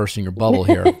 really bursting your bubble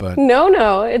here, but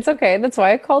no, it's okay. That's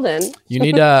why I called in. You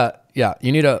need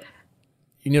to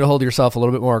hold yourself a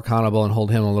little bit more accountable and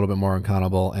hold him a little bit more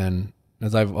accountable. And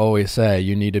as I've always say,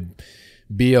 you need to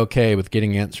be okay with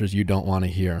getting answers you don't want to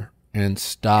hear, and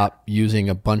stop using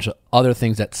a bunch of other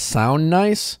things that sound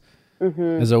nice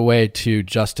as a way to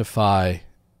justify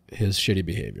his shitty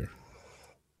behavior.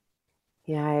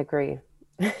 Yeah, I agree.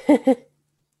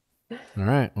 All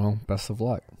right. Well, best of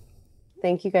luck.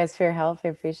 Thank you guys for your help. I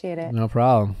appreciate it. No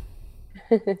problem.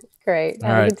 Great. All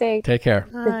Have right. a good day. Take care.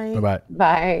 Bye. Bye-bye.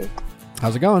 Bye.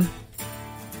 How's it going?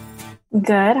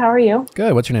 Good. How are you?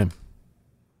 Good. What's your name?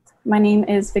 My name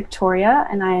is Victoria,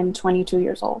 and I am 22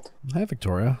 years old. Hi,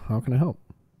 Victoria. How can I help?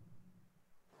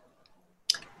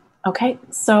 Okay,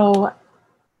 so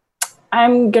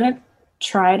I'm going to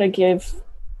try to give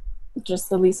just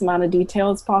the least amount of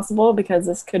detail as possible because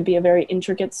this could be a very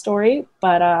intricate story,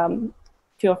 but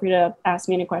feel free to ask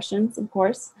me any questions, of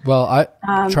course. Well, I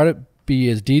try to be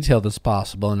as detailed as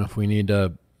possible, and if we need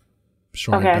to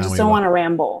shorten it down, I just don't want to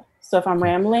ramble. So if I'm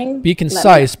rambling... Be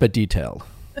concise, but detailed.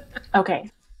 Okay,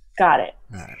 got it.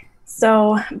 All right.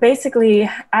 So basically,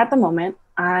 at the moment,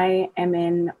 I am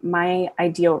in my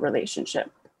ideal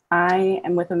relationship. I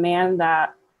am with a man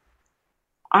that,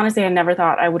 honestly, I never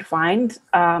thought I would find.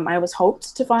 I was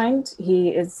hoped to find. He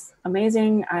is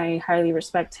amazing. I highly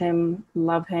respect him,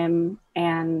 love him,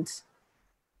 and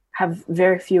have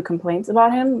very few complaints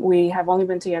about him. We have only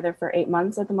been together for 8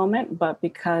 months at the moment, but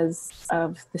because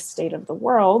of the state of the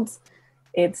world,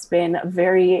 it's been a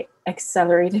very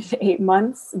accelerated 8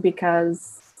 months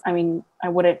because, I mean, I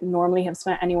wouldn't normally have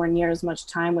spent anywhere near as much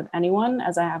time with anyone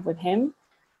as I have with him.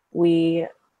 We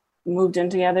moved in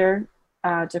together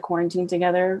to quarantine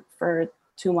together for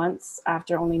 2 months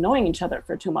after only knowing each other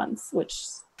for 2 months, which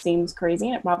seems crazy,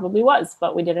 and it probably was,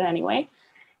 but we did it anyway.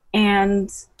 And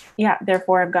yeah,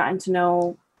 therefore I've gotten to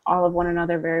know all of one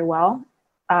another very well.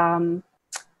 And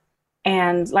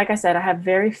like I said, I have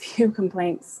very few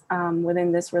complaints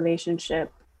within this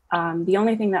relationship. The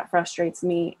only thing that frustrates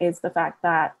me is the fact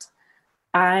that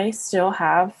I still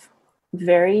have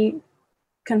very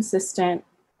consistent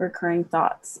recurring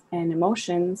thoughts and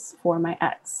emotions for my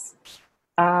ex.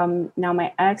 Now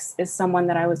my ex is someone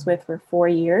that I was with for 4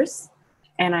 years,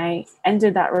 and I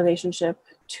ended that relationship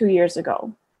 2 years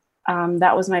ago.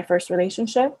 That was my first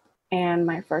relationship and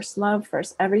my first love,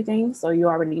 first everything. So you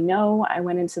already know I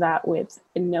went into that with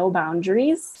no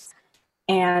boundaries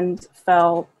and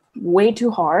fell way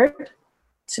too hard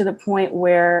to the point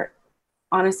where,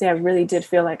 honestly, I really did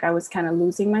feel like I was kind of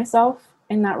losing myself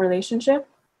in that relationship.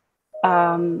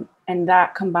 And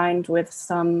that combined with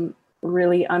some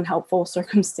really unhelpful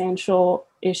circumstantial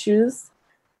issues,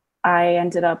 I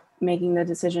ended up making the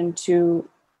decision to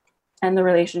end the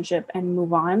relationship and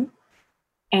move on.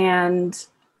 And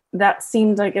that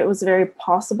seemed like it was very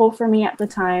possible for me at the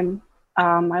time.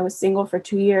 I was single for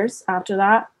 2 years after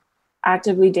that,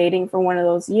 actively dating for one of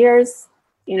those years,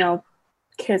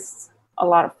 kissed a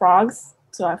lot of frogs.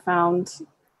 So I found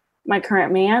my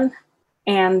current man.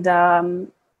 And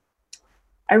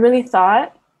I really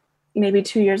thought maybe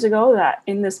 2 years ago that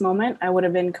in this moment I would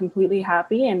have been completely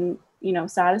happy and,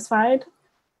 satisfied.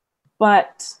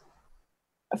 But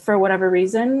for whatever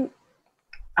reason,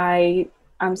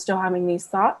 I'm still having these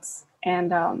thoughts.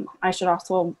 And I should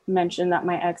also mention that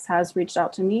my ex has reached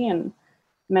out to me and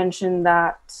mentioned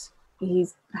that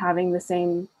he's having the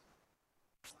same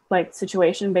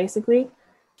situation, basically.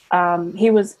 He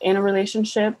was in a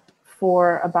relationship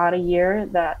for about a year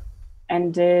that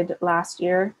ended last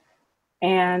year.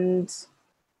 And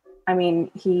I mean,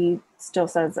 he still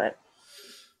says that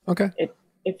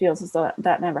it feels as though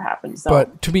that never happened. So,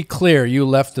 but to be clear, you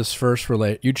left this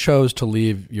you chose to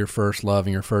leave your first love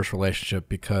and your first relationship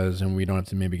because, and we don't have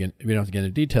to get into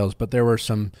details, but there were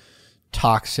some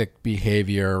toxic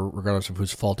behavior, regardless of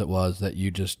whose fault it was, that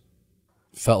you just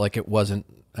felt like it wasn't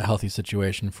a healthy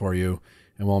situation for you,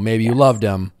 And while maybe you loved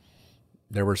him,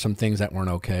 there were some things that weren't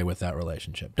okay with that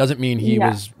relationship. Doesn't mean he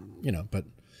was, but.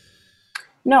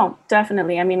 No,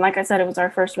 definitely. I mean, like I said, it was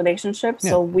our first relationship. Yeah.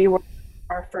 So we were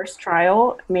our first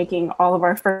trial, making all of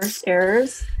our first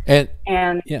errors.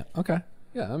 And yeah, okay.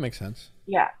 Yeah, that makes sense.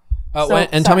 Yeah.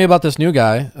 Tell me about this new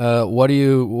guy. What do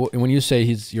you, when you say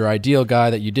he's your ideal guy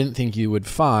that you didn't think you would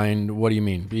find, what do you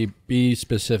mean? Be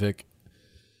specific.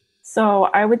 So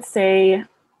I would say,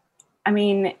 I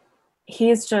mean,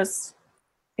 he's just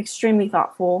extremely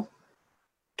thoughtful,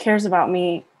 cares about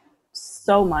me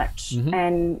so much. Mm-hmm.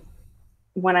 And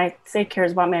when I say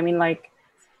cares about me, I mean, like,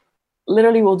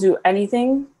 literally will do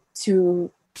anything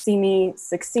to see me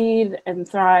succeed and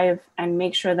thrive and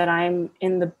make sure that I'm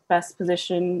in the best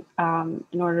position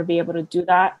in order to be able to do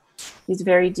that. He's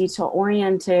very detail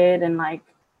oriented, and like,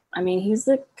 I mean, he's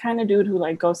the kind of dude who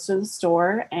like goes to the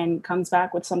store and comes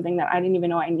back with something that I didn't even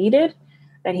know I needed,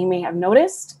 that he may have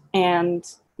noticed, and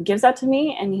gives that to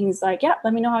me. And he's like, yeah,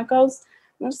 let me know how it goes.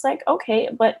 I'm just like, okay,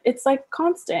 but it's like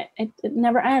constant. It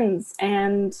never ends.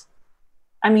 And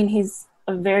I mean, he's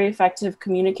a very effective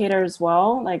communicator as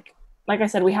well. Like I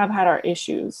said, we have had our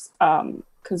issues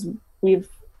because we've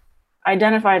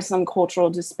identified some cultural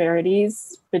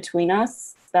disparities between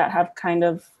us that have kind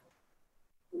of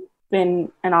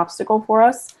been an obstacle for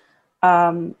us.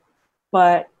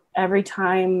 But every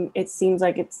time it seems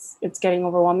like it's getting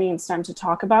overwhelming and it's time to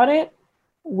talk about it,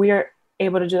 we're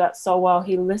able to do that so well.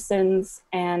 He listens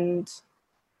and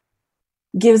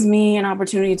gives me an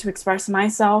opportunity to express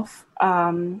myself.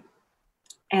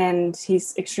 And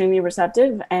he's extremely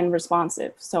receptive and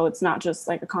responsive. So it's not just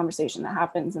like a conversation that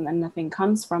happens and then nothing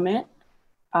comes from it.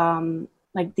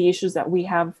 Like the issues that we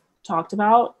have talked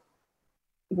about,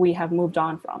 we have moved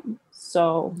on from.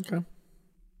 So, okay.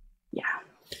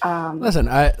 Yeah. Listen,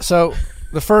 so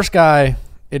the first guy,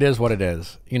 it is what it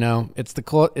is. You know, it's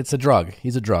a drug.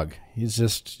 He's a drug.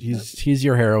 He's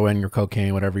your heroin, your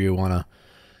cocaine, whatever you want to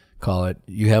call it.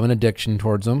 You have an addiction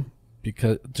towards him.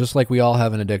 Because just like we all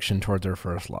have an addiction towards our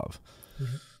first love,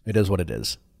 It is what it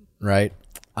is, right?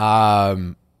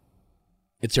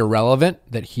 It's irrelevant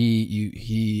that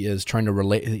he is trying to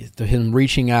relate to him,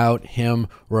 reaching out, him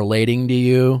relating to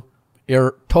you,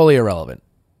 totally irrelevant.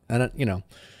 And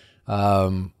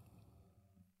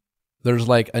there's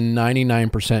like a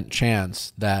 99%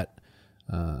 chance that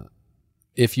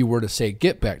if you were to say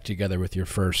get back together with your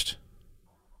first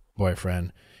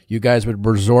boyfriend, you guys would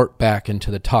resort back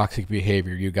into the toxic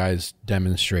behavior you guys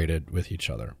demonstrated with each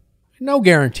other. No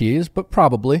guarantees, but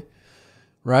probably,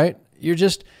 right?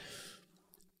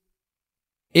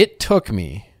 It took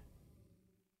me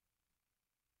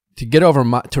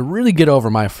to really get over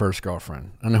my first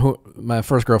girlfriend. And my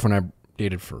first girlfriend I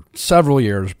dated for several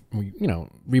years.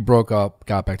 We broke up,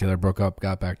 got back together, broke up,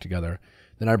 got back together.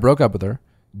 Then I broke up with her,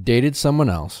 dated someone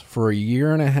else for a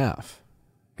year and a half,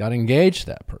 got engaged to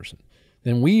that person.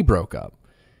 Then we broke up.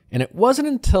 And it wasn't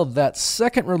until that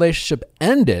second relationship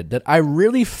ended that I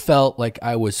really felt like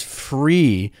I was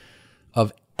free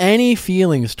of any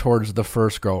feelings towards the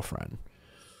first girlfriend.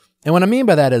 And what I mean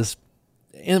by that is,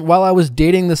 while I was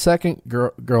dating the second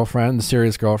girlfriend, the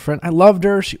serious girlfriend, I loved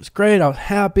her. She was great. I was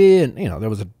happy. And, there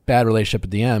was a bad relationship at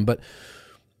the end. But,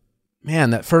 man,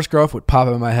 that first girlfriend would pop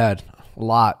in my head a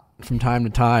lot from time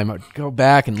to time. I would go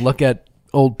back and look at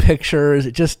old pictures.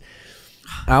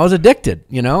 I was addicted,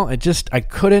 I just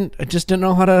didn't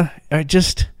know how to,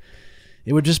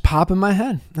 it would just pop in my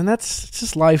head. And it's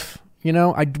just life,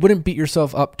 I wouldn't beat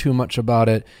yourself up too much about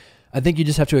it. I think you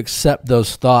just have to accept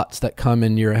those thoughts that come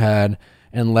into your head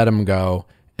and let them go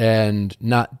and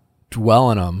not dwell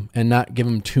on them and not give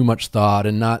them too much thought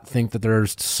and not think that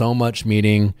there's so much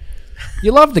meaning.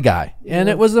 You love the guy. And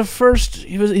it was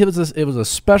it was a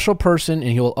special person,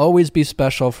 and he will always be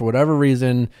special for whatever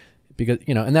reason. Because,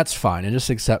 and that's fine, and just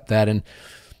accept that, and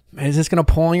it's just going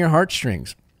to pull on your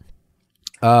heartstrings.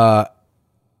 It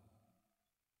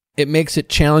makes it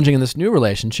challenging in this new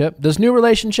relationship. This new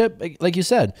relationship, like you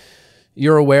said,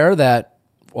 you're aware that,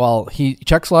 well, he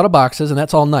checks a lot of boxes, and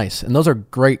that's all nice, and those are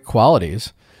great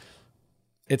qualities.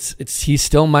 He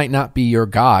still might not be your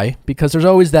guy, because there's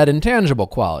always that intangible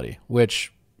quality,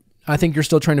 which I think you're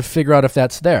still trying to figure out if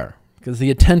that's there. Because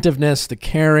the attentiveness, the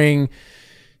caring,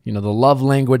 the love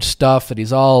language stuff that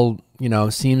he's all,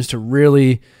 seems to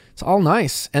really, it's all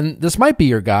nice. And this might be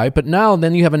your guy, but now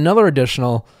then you have another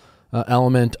additional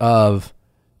element of,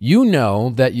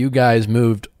 that you guys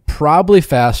moved probably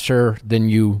faster than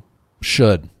you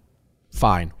should.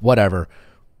 Fine, whatever.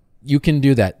 You can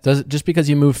do that. Just because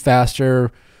you move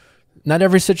faster, not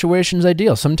every situation is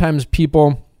ideal. Sometimes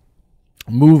people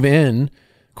move in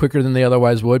quicker than they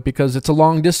otherwise would because it's a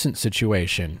long distance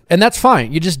situation. And that's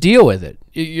fine. You just deal with it.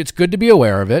 It's good to be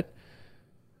aware of it.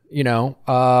 You know,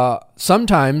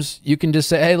 sometimes you can just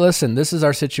say, hey, listen, this is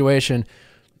our situation.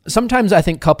 Sometimes I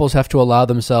think couples have to allow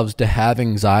themselves to have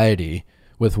anxiety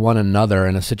with one another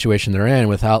in a situation they're in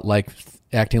without like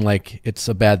acting like it's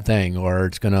a bad thing or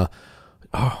it's going to,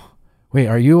 oh, wait,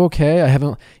 are you okay? I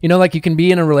haven't, you know, like you can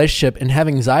be in a relationship and have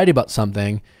anxiety about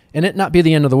something and it not be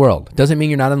the end of the world. It doesn't mean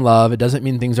you're not in love. It doesn't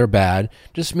mean things are bad.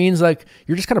 It just means like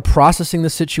you're just kind of processing the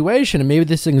situation and maybe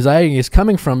this anxiety is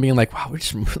coming from being like, wow, we're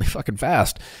just really fucking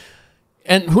fast.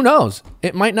 And who knows?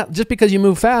 It might not, just because you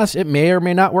move fast, it may or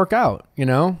may not work out, you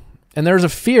know? And there's a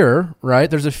fear, right?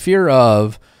 There's a fear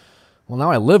of, well, now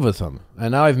I live with them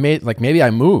and now I've made, like maybe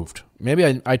I moved.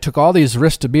 Maybe I took all these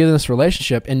risks to be in this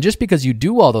relationship. And just because you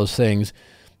do all those things,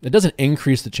 it doesn't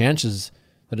increase the chances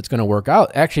that it's going to work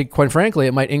out. Actually, quite frankly,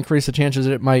 it might increase the chances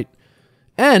that it might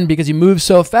end because you move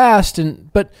so fast.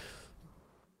 But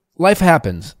life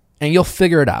happens and you'll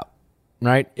figure it out,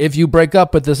 right? If you break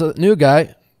up with this new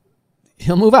guy,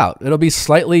 he'll move out. It'll be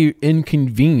slightly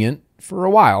inconvenient for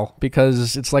a while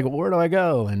because it's like, where do I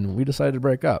go? And we decided to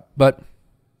break up. But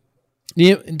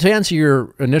to answer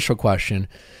your initial question,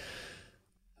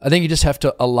 I think you just have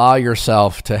to allow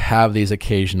yourself to have these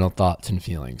occasional thoughts and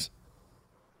feelings.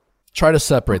 Try to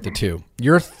separate the two.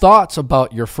 Your thoughts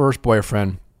about your first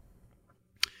boyfriend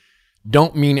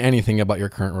don't mean anything about your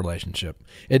current relationship.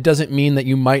 It doesn't mean that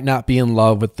you might not be in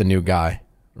love with the new guy,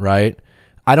 right?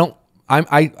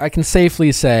 I can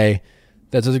safely say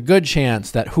that there's a good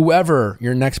chance that whoever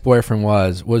your next boyfriend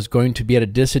was going to be at a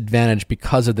disadvantage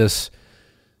because of this.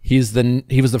 He was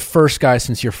the first guy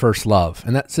since your first love.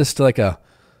 And that's just like a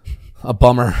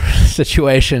bummer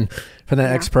situation for the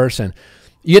next person.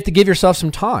 You have to give yourself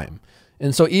some time.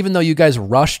 And so even though you guys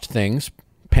rushed things,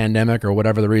 pandemic or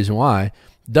whatever the reason why,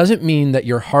 doesn't mean that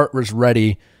your heart was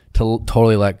ready to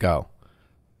totally let go.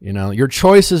 You know, your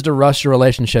choices to rush your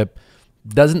relationship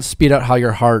doesn't speed out how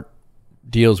your heart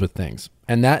deals with things.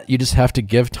 And that you just have to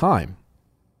give time.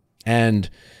 And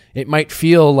it might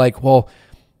feel like, well,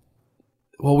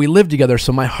 we live together,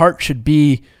 so my heart should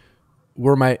be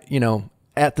where my, you know,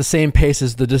 at the same pace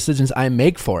as the decisions I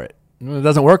make for it. It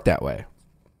doesn't work that way.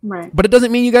 Right. But it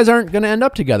doesn't mean you guys aren't going to end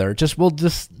up together. You'll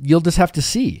just have to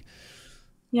see.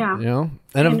 Yeah. You know?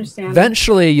 And I understand.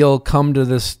 Eventually you'll come to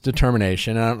this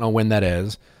determination, and I don't know when that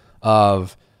is,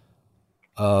 of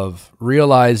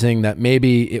realizing that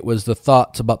maybe it was the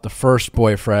thoughts about the first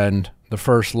boyfriend, the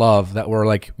first love, that were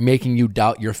like making you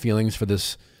doubt your feelings for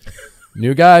this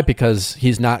new guy because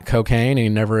he's not cocaine and he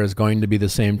never is going to be the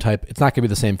same type. It's not going to be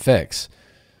the same fix.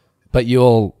 But you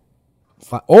will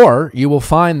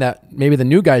find that maybe the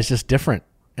new guy is just different,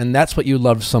 and that's what you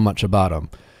love so much about him.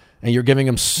 And you're giving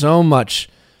him so much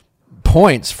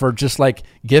points for just like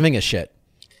giving a shit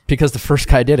because the first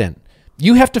guy didn't.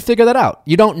 You have to figure that out.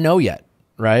 You don't know yet,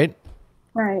 right?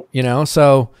 Right. You know,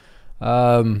 so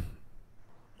to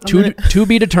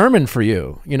be determined for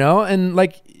you, you know, and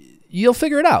like you'll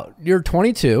figure it out. You're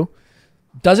 22.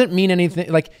 Doesn't mean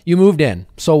anything. Like you moved in,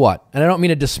 so what? And I don't mean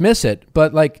to dismiss it,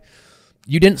 but like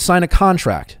you didn't sign a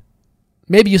contract.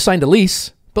 Maybe you signed a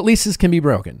lease, but leases can be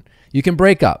broken. You can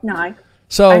break up. No, I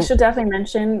So should definitely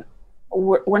mention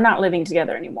we're not living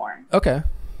together anymore. okay.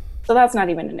 So that's not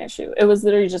even an issue. It was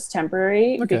literally just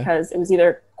temporary because it was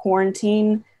either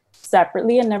quarantine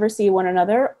separately and never see one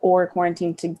another, or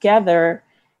quarantine together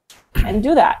and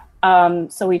do that.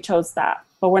 So we chose that.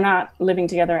 But we're not living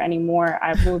together anymore.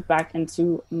 I've moved back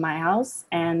into my house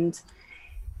and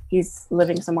he's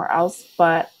living somewhere else.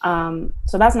 But so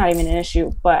that's not even an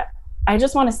issue. But I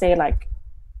just want to say, like,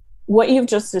 what you've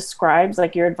just described,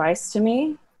 like your advice to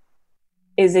me,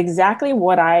 is exactly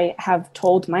what I have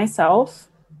told myself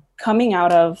coming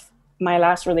out of my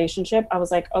last relationship. I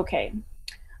was like, okay,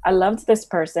 I loved this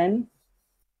person.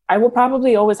 I will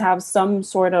probably always have some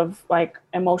sort of like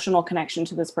emotional connection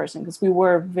to this person because we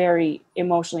were very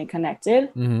emotionally connected.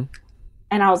 Mm-hmm.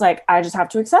 And I was like, I just have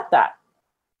to accept that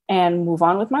and move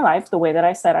on with my life the way that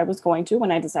I said I was going to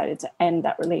when I decided to end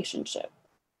that relationship.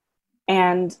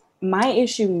 And my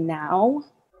issue now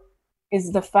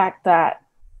is the fact that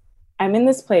I'm in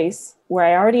this place where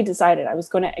I already decided I was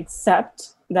going to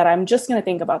accept that I'm just going to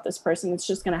think about this person. It's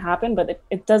just going to happen, but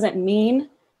it doesn't mean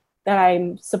that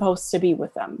I'm supposed to be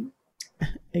with them.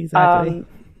 Exactly.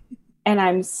 And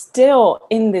I'm still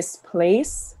in this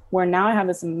place where now I have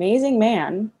this amazing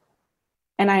man,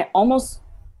 and I almost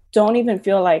don't even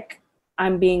feel like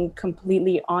I'm being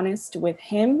completely honest with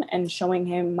him and showing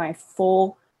him my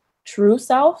full true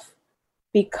self,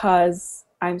 because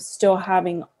I'm still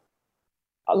having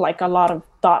like a lot of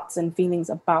thoughts and feelings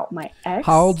about my ex.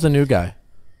 How old's the new guy?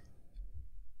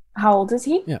 How old is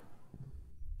he? Yeah.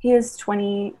 He is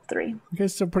 23. Okay,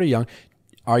 still pretty young.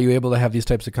 Are you able to have these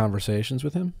types of conversations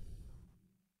with him?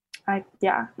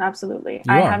 Yeah, absolutely. You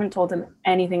I are. haven't told him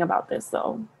anything about this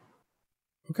though.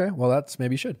 Okay, well, that's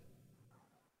maybe you should.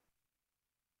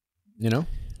 You know?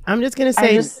 I'm just gonna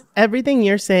say everything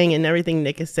you're saying and everything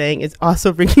Nick is saying is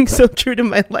also ringing so true to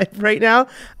my life right now.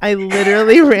 I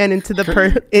literally ran into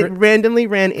the it randomly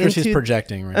ran into. She's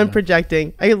projecting right I'm now.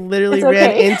 projecting. I literally It's ran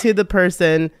okay. into the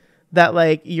person that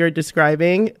like you're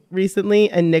describing recently,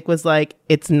 and Nick was like,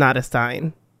 "It's not a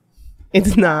sign.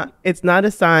 It's not. It's not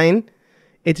a sign.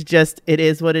 It's just it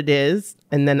is what it is."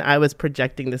 And then I was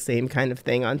projecting the same kind of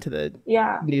thing onto the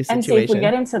new And see, if we situation.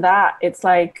 get into that, it's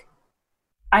like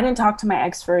I didn't talk to my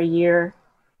ex for a year.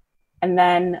 And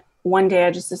then one day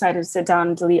I just decided to sit down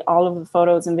and delete all of the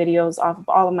photos and videos off of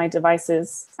all of my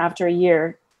devices after a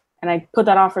year. And I put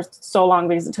that off for so long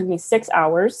because it took me 6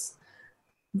 hours.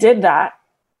 Did that.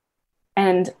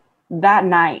 And that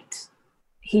night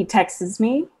he texts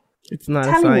me It's not a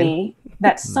telling sign. me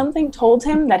that something told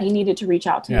him that he needed to reach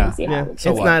out to me Yeah. and see how Yeah, it was it's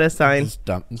So what? not a sign. It's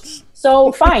dumb. It's-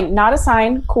 So fine, not a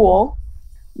sign, cool.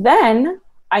 Then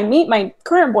I meet my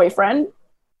current boyfriend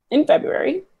in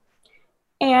February,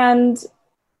 and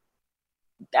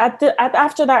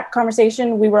after that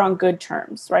conversation, we were on good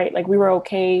terms, right? Like we were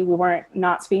okay. We weren't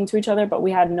not speaking to each other, but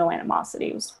we had no animosity.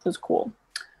 It was cool.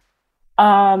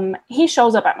 He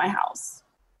shows up at my house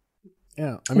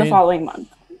yeah, I the mean, following month.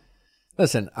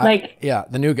 listen, like- yeah,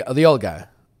 the new guy, the old guy.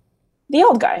 The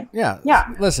old guy. Yeah.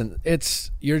 Yeah. Listen,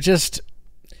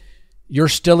 you're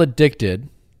still addicted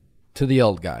to the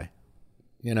old guy.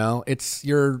 You know, it's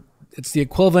the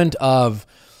equivalent of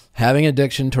having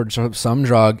addiction towards some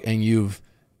drug, and you've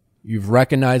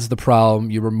recognized the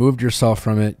problem, you removed yourself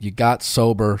from it, you got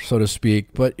sober, so to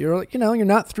speak, but you're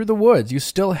not through the woods. You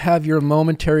still have your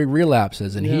momentary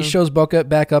relapses, and he shows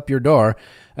back up your door.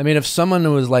 I mean, if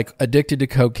someone was like addicted to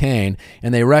cocaine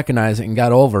and they recognized it and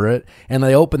got over it, and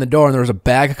they opened the door and there was a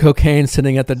bag of cocaine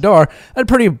sitting at the door, that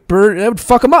would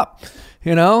fuck them up,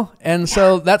 you know? And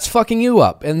so that's fucking you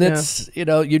up. And that's,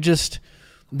 you just,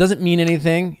 doesn't mean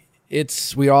anything.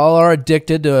 We all are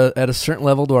addicted at a certain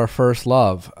level to our first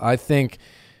love. I think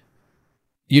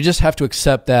you just have to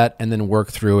accept that and then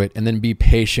work through it and then be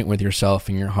patient with yourself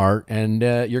and your heart. And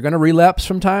you're going to relapse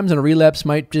sometimes, and a relapse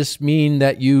might just mean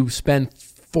that you spend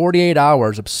 48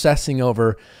 hours obsessing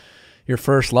over your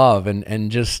first love and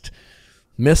just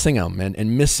missing them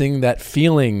and missing that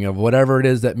feeling of whatever it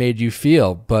is that made you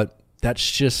feel. But that's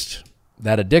just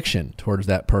that addiction towards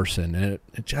that person. And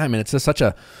it's just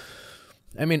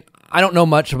I don't know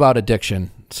much about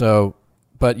addiction,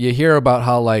 but you hear about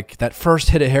how like that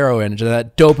first hit of heroin,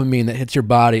 that dopamine that hits your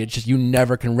body, it's just, you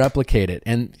never can replicate it.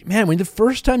 And man, when the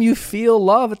first time you feel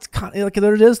love, it's kind of like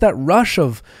there it is, that rush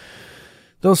of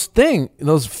those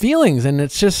feelings, and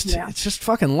it's just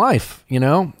fucking life, you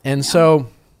know? And so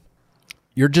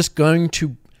you're just going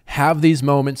to have these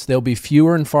moments. They'll be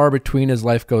fewer and far between as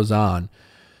life goes on.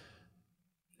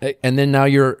 And then now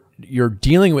you're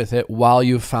dealing with it while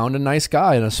you've found a nice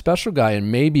guy and a special guy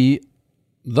and maybe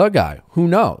the guy, who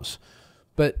knows?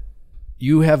 But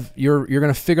you're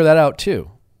going to figure that out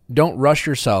too. Don't rush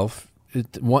yourself.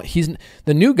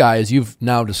 The new guy, as you've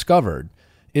now discovered,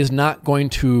 is not going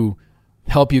to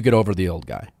help you get over the old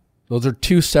guy. Those are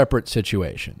two separate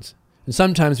situations. And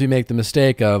sometimes we make the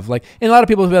mistake of and a lot of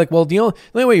people will be like, well, the only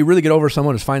way you really get over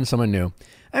someone is find someone new.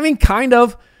 I mean, kind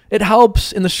of. It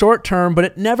helps in the short term, but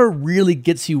it never really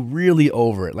gets you really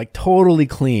over it, like totally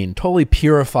clean, totally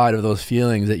purified of those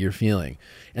feelings that you're feeling.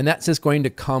 And that's just going to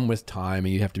come with time,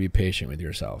 and you have to be patient with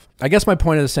yourself. I guess my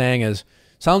point of the saying is,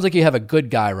 sounds like you have a good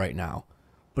guy right now,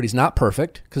 but he's not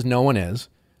perfect, because no one is,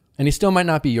 and he still might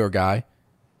not be your guy,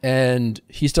 and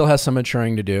he still has some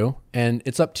maturing to do, and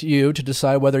it's up to you to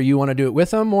decide whether you want to do it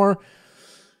with him or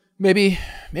maybe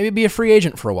be a free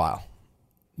agent for a while,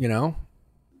 you know?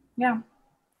 Yeah.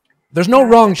 There's no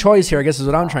wrong choice here, I guess is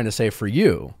what I'm trying to say for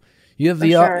you. You have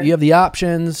you have the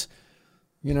options,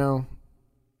 you know.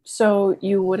 So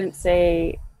you wouldn't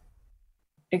say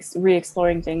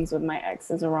re-exploring things with my ex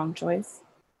is a wrong choice?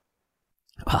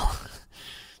 Well,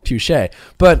 touche.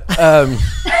 But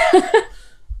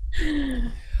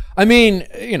I mean,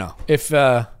 you know, if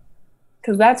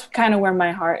because that's kind of where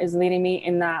my heart is leading me,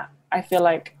 in that I feel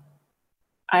like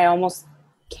I almost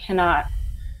cannot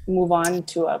move on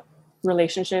to a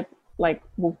relationship like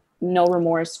no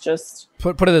remorse, just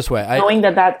put it this way, knowing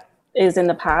that is in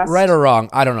the past. Right or wrong,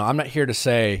 I don't know. I'm not here to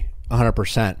say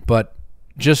 100%, but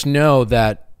just know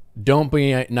that don't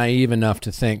be naive enough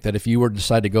to think that if you were to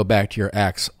decide to go back to your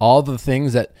ex, all the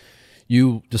things that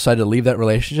you decided to leave that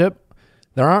relationship,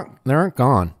 they aren't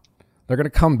gone. They're going to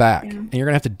come back, and you're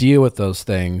going to have to deal with those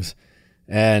things.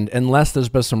 And unless there's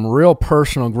been some real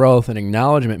personal growth and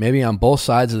acknowledgement, maybe on both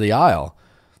sides of the aisle,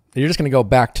 you're just going to go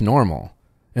back to normal.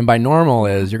 And by normal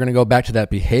is you're going to go back to that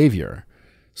behavior.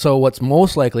 So what's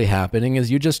most likely happening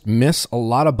is you just miss a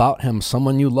lot about him,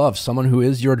 someone you love, someone who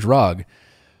is your drug,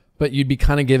 but you'd be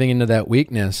kind of giving into that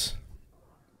weakness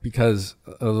because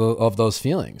of those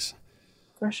feelings.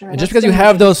 For sure. And just because you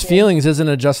have those feelings isn't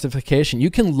a justification. You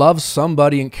can love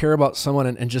somebody and care about someone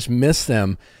and just miss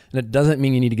them, and it doesn't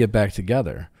mean you need to get back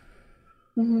together.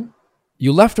 Mm-hmm.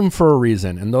 You left them for a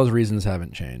reason, and those reasons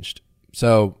haven't changed.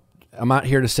 So I'm not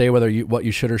here to say what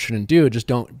you should or shouldn't do. Just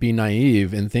don't be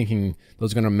naive in thinking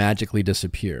those are going to magically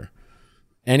disappear.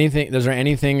 Is there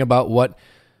anything about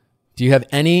do you have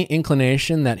any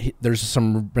inclination that there's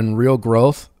been real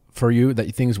growth for you,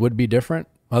 that things would be different,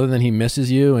 other than he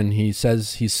misses you and he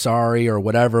says he's sorry or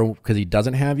whatever because he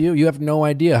doesn't have you? You have no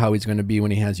idea how he's going to be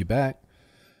when he has you back.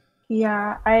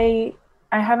 Yeah, I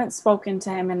haven't spoken to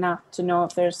him enough to know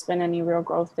if there's been any real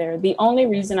growth there. The only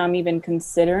reason I'm even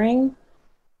considering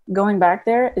going back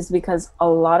there is because a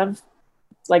lot of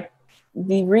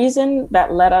the reason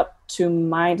that led up to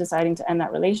my deciding to end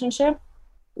that relationship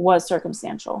was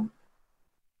circumstantial.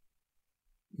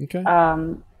 Okay.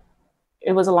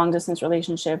 It was a long distance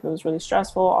relationship. It was really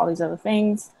stressful, all these other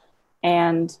things,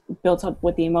 and built up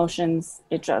with the emotions,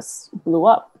 it just blew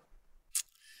up.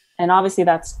 And obviously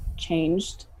that's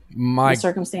changed. The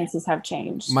circumstances have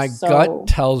changed. My gut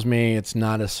tells me it's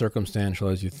not as circumstantial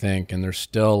as you think, and there's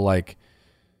still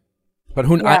but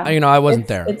I wasn't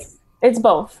there. It's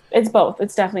both. It's both.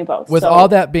 It's definitely both. With all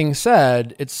that being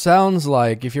said, it sounds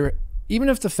like even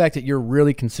if the fact that you're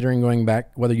really considering going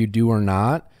back, whether you do or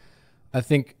not, I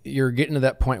think you're getting to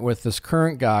that point with this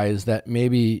current guy is that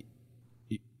maybe,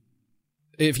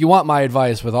 if you want my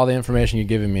advice with all the information you've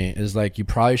given me, is you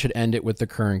probably should end it with the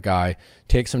current guy,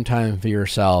 take some time for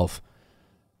yourself,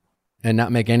 and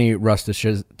not make any rush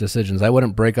decisions. I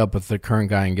wouldn't break up with the current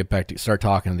guy and start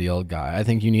talking to the old guy. I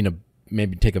think you need to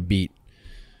maybe take a beat.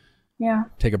 Yeah.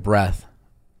 Take a breath.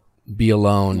 Be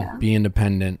alone. Yeah. Be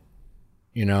independent.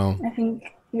 I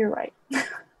think you're right.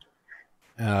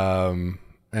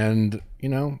 And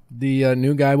the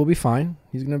new guy will be fine.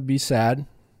 He's gonna be sad.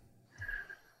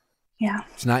 Yeah.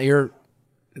 It's not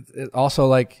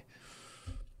also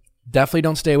definitely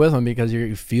don't stay with him because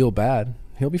you feel bad.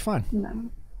 He'll be fine.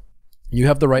 No. You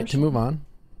have the right to move on.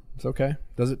 It's okay.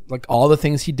 Does it all the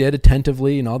things he did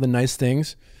attentively and all the nice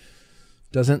things?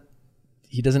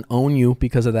 He doesn't own you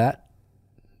because of that.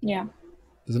 Yeah.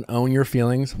 Doesn't own your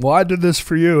feelings. Well, I did this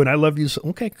for you and I love you. So,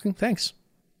 okay, thanks.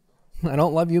 I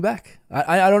don't love you back.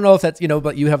 I don't know if that's,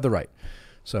 but you have the right.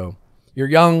 So you're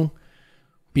young,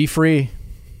 be free,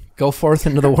 go forth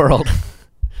into the world.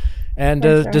 And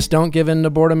just don't give in to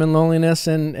boredom and loneliness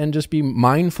and just be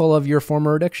mindful of your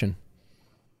former addiction.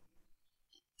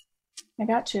 I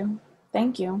got you.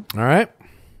 Thank you. All right.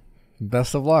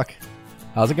 Best of luck.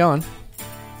 How's it going?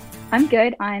 I'm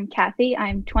good. I'm Kathy.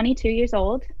 I'm 22 years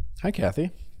old. Hi, Kathy.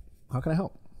 How can I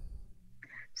help?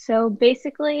 So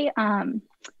basically,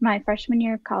 my freshman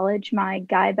year of college, my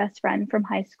guy best friend from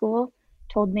high school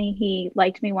told me he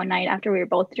liked me one night after we were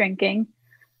both drinking.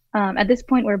 At this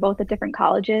point, we were both at different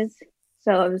colleges.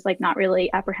 So I was not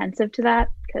really apprehensive to that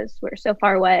because we're so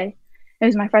far away. It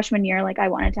was my freshman year. I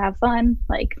wanted to have fun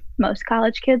like most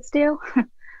college kids do.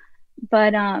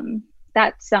 But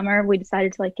that summer we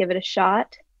decided to give it a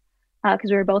shot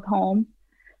because we were both home.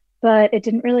 But it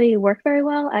didn't really work very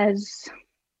well as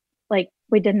we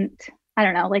didn't, I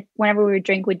don't know, whenever we would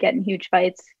drink, we'd get in huge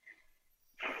fights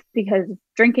because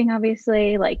drinking,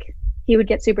 obviously, he would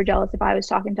get super jealous if I was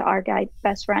talking to our guy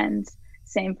best friends.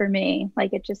 Same for me.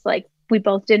 It just we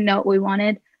both didn't know what we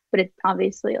wanted, but it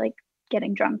obviously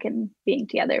getting drunk and being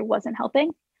together wasn't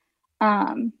helping.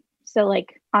 So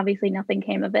obviously nothing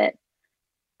came of it.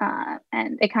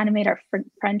 And it kind of made our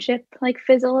friendship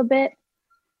fizzle a bit.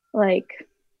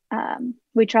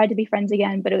 We tried to be friends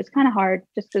again, but it was kind of hard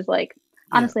just because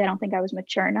honestly, I don't think I was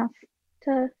mature enough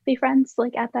to be friends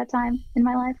at that time in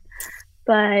my life.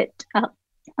 But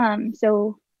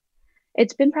so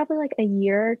it's been probably a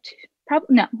year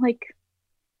probably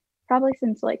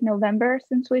since November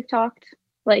since we've talked.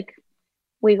 We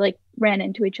ran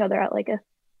into each other at I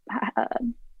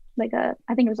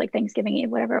think it was Thanksgiving Eve,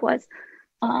 whatever it was.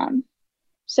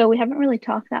 So we haven't really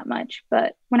talked that much,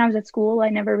 but when I was at school, I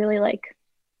never really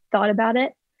thought about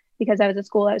it because I was at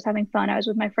school, I was having fun, I was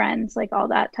with my friends, all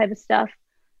that type of stuff.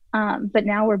 But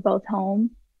now we're both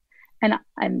home and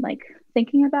I'm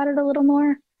thinking about it a little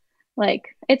more.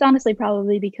 It's honestly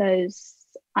probably because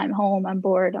I'm home, I'm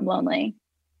bored, I'm lonely,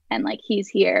 and he's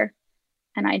here.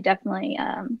 And I definitely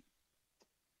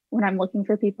when I'm looking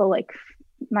for people, like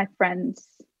my friends,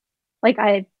 like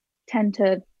I tend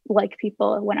to like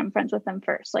people when I'm friends with them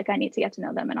first. Like I need to get to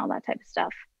know them and all that type of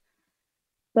stuff.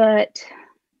 But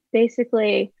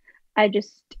basically, I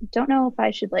just don't know if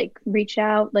I should like reach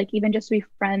out, like even just be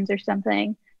friends or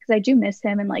something, because I do miss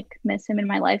him and like miss him in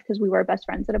my life because we were best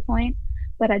friends at a point.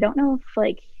 But I don't know if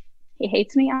like he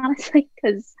hates me, honestly,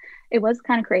 because it was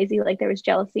kind of crazy. Like there was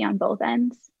jealousy on both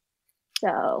ends.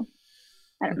 So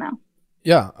I don't know.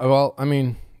 Yeah. Well, I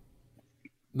mean,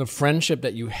 the friendship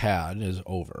that you had is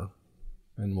over,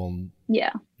 and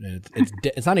yeah,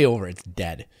 it's not over. It's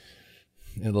dead.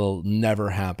 It'll never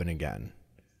happen again.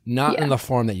 Not in the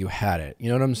form that you had it. You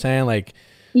know what I'm saying? Like,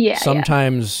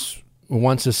 sometimes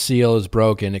once a seal is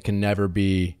broken, it can never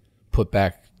be put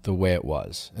back the way it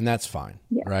was. And that's fine,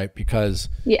 right? Because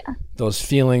those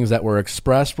feelings that were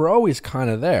expressed were always kind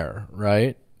of there,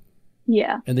 right?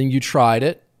 Yeah. And then you tried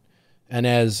it. And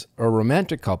as a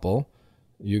romantic couple,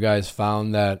 you guys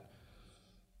found that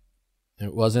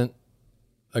it wasn't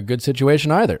a good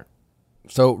situation either.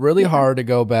 So really hard to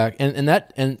go back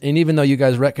and even though you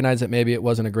guys recognize that maybe it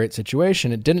wasn't a great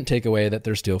situation, it didn't take away that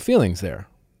there's still feelings there.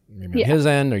 Maybe on his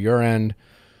end or your end.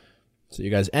 So you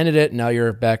guys ended it, now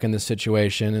you're back in this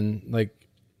situation, and like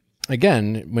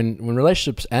again, when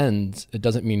relationships ends, it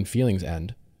doesn't mean feelings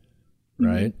end.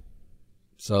 Right?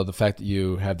 So the fact that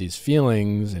you have these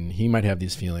feelings and he might have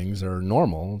these feelings are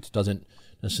normal. It doesn't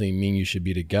necessarily mean you should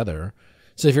be together.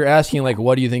 So if you're asking like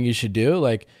what do you think you should do?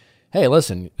 Like, hey,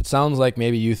 listen, it sounds like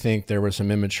maybe you think there was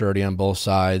some immaturity on both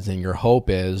sides, and your hope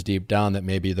is deep down that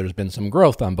maybe there's been some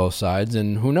growth on both sides,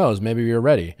 and who knows, maybe you're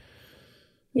ready.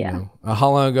 Yeah. You know? How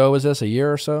long ago was this? A year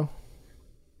or so?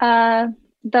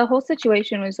 The whole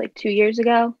situation was like 2 years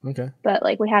ago. Okay. But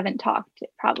like we haven't talked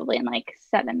probably in like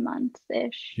 7 months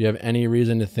ish. Do you have any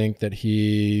reason to think that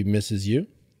he misses you?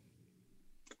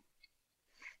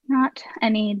 Not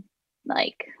any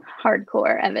like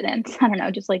hardcore evidence. I don't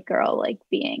know, just like girl like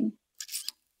being.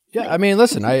 Yeah, I mean,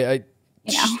 listen, I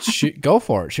you know. go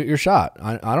for it. Shoot your shot.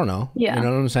 I don't know. Yeah. You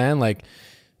know what I'm saying? Like,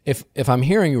 if I'm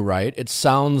hearing you right, it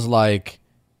sounds like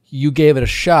you gave it a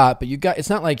shot, but it's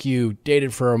not like you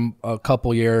dated for a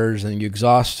couple years and you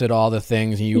exhausted all the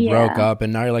things and you broke up,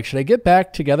 and now you're like, should I get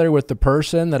back together with the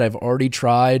person that I've already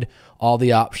tried all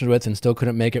the options with and still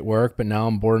couldn't make it work, but now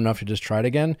I'm bored enough to just try it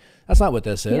again? That's not what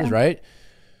this is, right?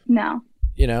 No.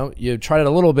 You know, you tried it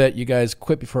a little bit, you guys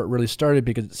quit before it really started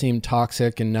because it seemed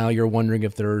toxic, and now you're wondering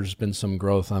if there's been some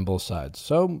growth on both sides.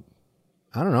 So,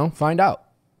 I don't know, find out.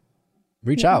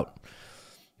 Reach out.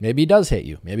 Maybe he does hate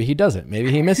you. Maybe he doesn't. Maybe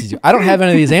he misses you. I don't have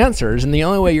any of these answers, and the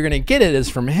only way you're going to get it is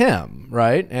from him,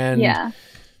 right? And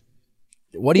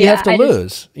what do you have to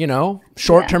lose? You know,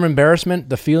 short-term embarrassment,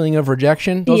 the feeling of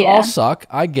rejection, those all suck.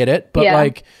 I get it, but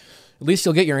like, at least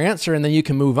you'll get your answer and then you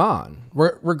can move on.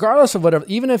 Regardless of whatever,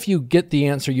 even if you get the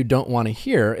answer you don't want to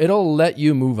hear, it'll let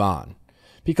you move on.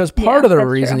 Because part of the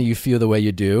reason that you feel the way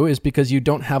you do is because you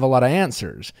don't have a lot of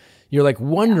answers. You're like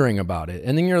wondering about it.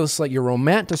 And then you're just like, you're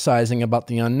romanticizing about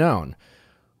the unknown.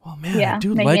 Well, man, I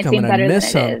do like him and I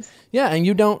miss him. Yeah, and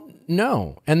you don't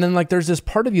know. And then like there's this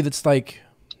part of you that's like,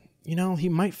 you know, he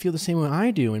might feel the same way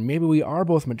I do. And maybe we are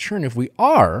both mature. And if we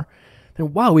are,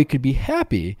 then wow, we could be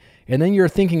happy. And then you're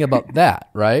thinking about that,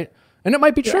 right? And it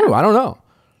might be true. I don't know.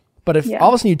 But if all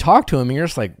of a sudden you talk to him and you're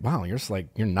just like, wow, you're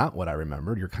not what I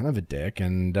remembered. You're kind of a dick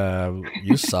and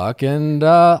you suck and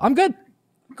I'm good.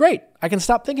 Great. I can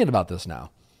stop thinking about this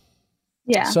now.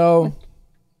 Yeah. So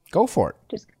go for it.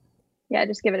 Just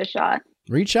give it a shot.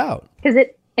 Reach out. Because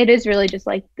it is really just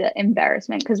like the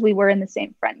embarrassment, because we were in the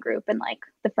same friend group and like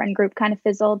the friend group kind of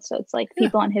fizzled. So it's like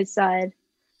people on his side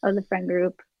of the friend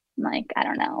group, like, I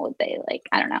don't know what they like.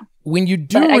 I don't know. When you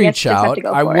do reach out,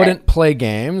 I wouldn't play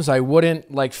games. I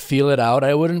wouldn't like feel it out.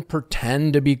 I wouldn't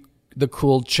pretend to be the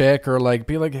cool chick or like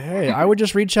be like, hey, I would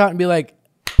just reach out and be like,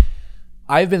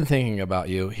 I've been thinking about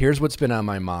you. Here's what's been on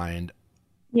my mind.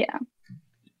 Yeah.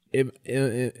 Do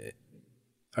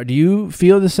you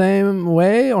feel the same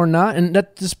way or not? And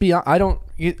that just be,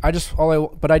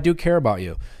 but I do care about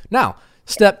you. Now,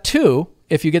 step 2,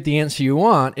 if you get the answer you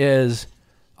want, is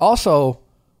also,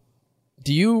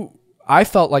 I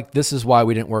felt like this is why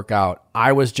we didn't work out.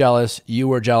 I was jealous. You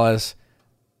were jealous.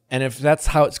 And if that's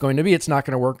how it's going to be, it's not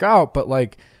going to work out. But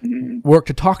like, work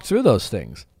to talk through those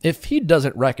things. If he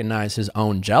doesn't recognize his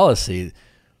own jealousy,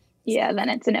 then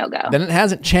it's a no-go. Then it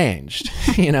hasn't changed,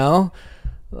 you know?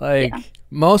 Like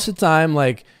most of the time,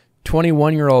 like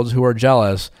 21-year-olds who are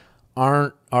jealous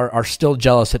are still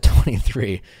jealous at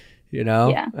 23, you know?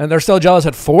 Yeah. And they're still jealous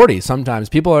at 40 sometimes.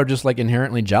 People are just like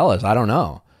inherently jealous. I don't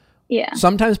know. Yeah.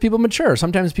 Sometimes people mature.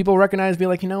 Sometimes people recognize, be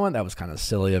like, you know what, that was kind of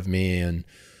silly of me, and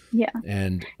Yeah.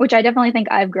 And which I definitely think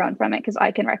I've grown from it because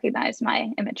I can recognize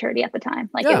my immaturity at the time.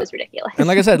 Like Yeah. it was ridiculous. And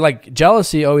like I said, like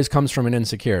jealousy always comes from an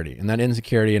insecurity. And that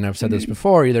insecurity, and I've said this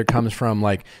before, either comes from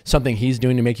like something he's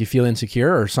doing to make you feel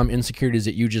insecure or some insecurities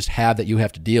that you just have that you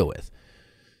have to deal with.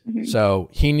 So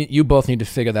you both need to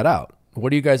figure that out.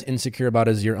 What are you guys insecure about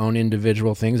as your own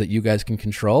individual things that you guys can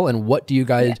control? And what did you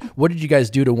guys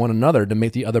do to one another to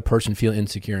make the other person feel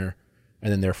insecure and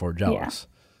then therefore jealous?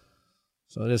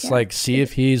 So just like see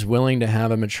if he's willing to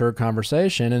have a mature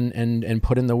conversation and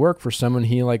put in the work for someone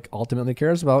he like ultimately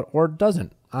cares about or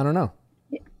doesn't. I don't know.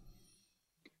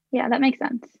 Yeah, that makes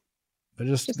sense. But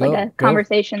just Like a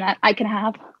conversation that I can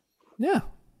have. Yeah.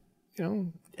 You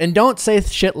know, and don't say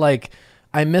shit like,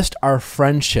 I missed our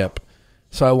friendship,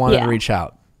 so I wanted to reach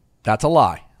out. That's a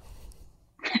lie.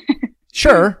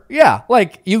 Sure. Yeah.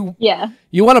 Like you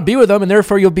want to be with them and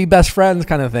therefore you'll be best friends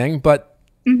kind of thing. But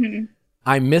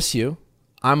I miss you.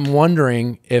 I'm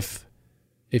wondering if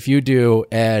you do,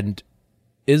 and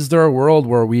is there a world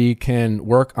where we can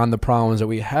work on the problems that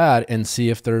we had and see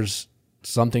if there's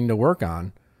something to work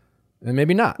on? And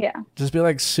maybe not. Yeah. Just be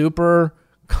like super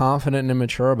confident and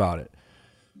immature about it.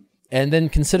 And then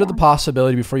consider the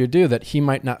possibility before you do that he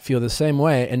might not feel the same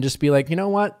way, and just be like, you know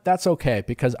what? That's okay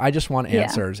because I just want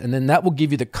answers. And then that will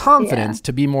give you the confidence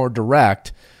to be more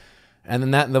direct, and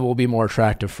then that will be more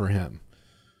attractive for him.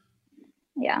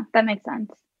 Yeah, that makes sense.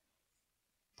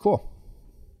 Cool.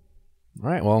 All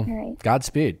right. Well,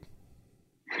 Godspeed.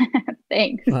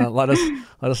 Thanks. Let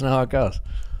us know how it goes.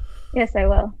 Yes, I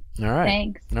will. All right.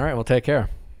 Thanks. All right. Well, take care.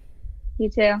 You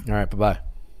too. All right. Bye-bye.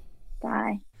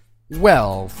 Bye.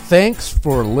 Well, thanks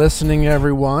for listening,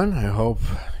 everyone. I hope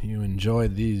you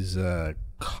enjoyed these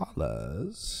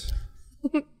callers.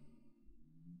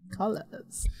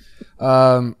 Callers.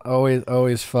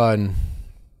 Always fun.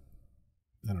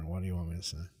 I don't know. What do you want me to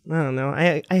say? I don't know.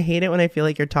 I hate it when I feel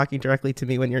like you're talking directly to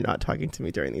me when you're not talking to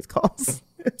me during these calls.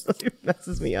 It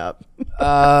messes me up.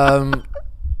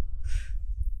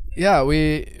 Yeah,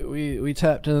 we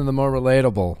tapped into the more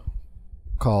relatable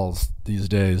calls these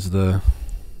days. The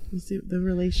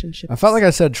relationship. I felt like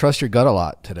I said trust your gut a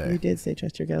lot today. You did say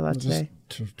trust your gut a lot today.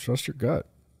 Trust your gut.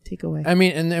 Take away. I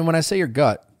mean, and when I say your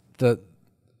gut,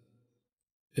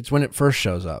 it's when it first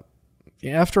shows up.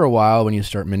 After a while, when you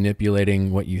start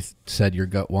manipulating what you said your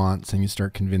gut wants, and you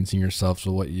start convincing yourself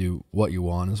to what you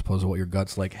want as opposed to what your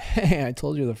gut's like, hey, I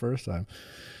told you the first time.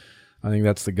 I think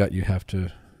that's the gut you have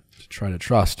to try to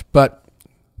trust. But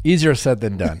easier said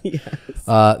than done. Yes.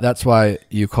 That's why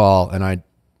you call and I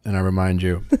remind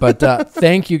you. But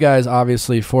thank you guys,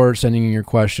 obviously, for sending in your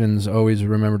questions. Always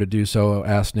remember to do so.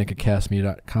 Ask Nick at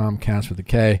castme.com, cast with a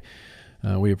K.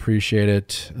 We appreciate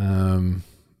it.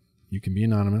 You can be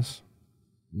anonymous.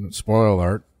 Spoiler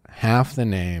alert, half the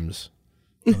names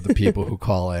of the people who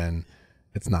call in,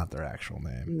 it's not their actual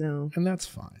name. No. And that's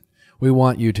fine. We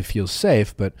want you to feel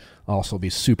safe, but also be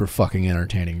super fucking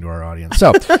entertaining to our audience.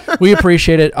 So we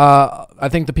appreciate it. I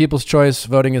think the People's Choice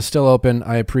voting is still open.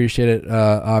 I appreciate it.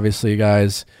 Obviously,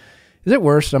 guys. Is it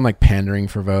worse that I'm like pandering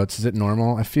for votes? Is it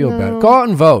normal? I feel bad. Go out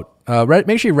and vote.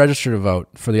 Make sure you register to vote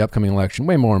for the upcoming election.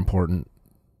 Way more important,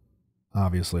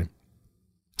 obviously.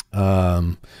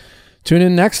 Tune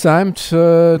in next time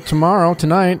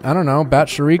tonight. I don't know.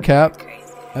 Bachelor Recap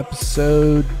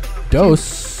episode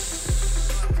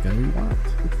dos. It's gonna be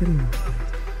wild.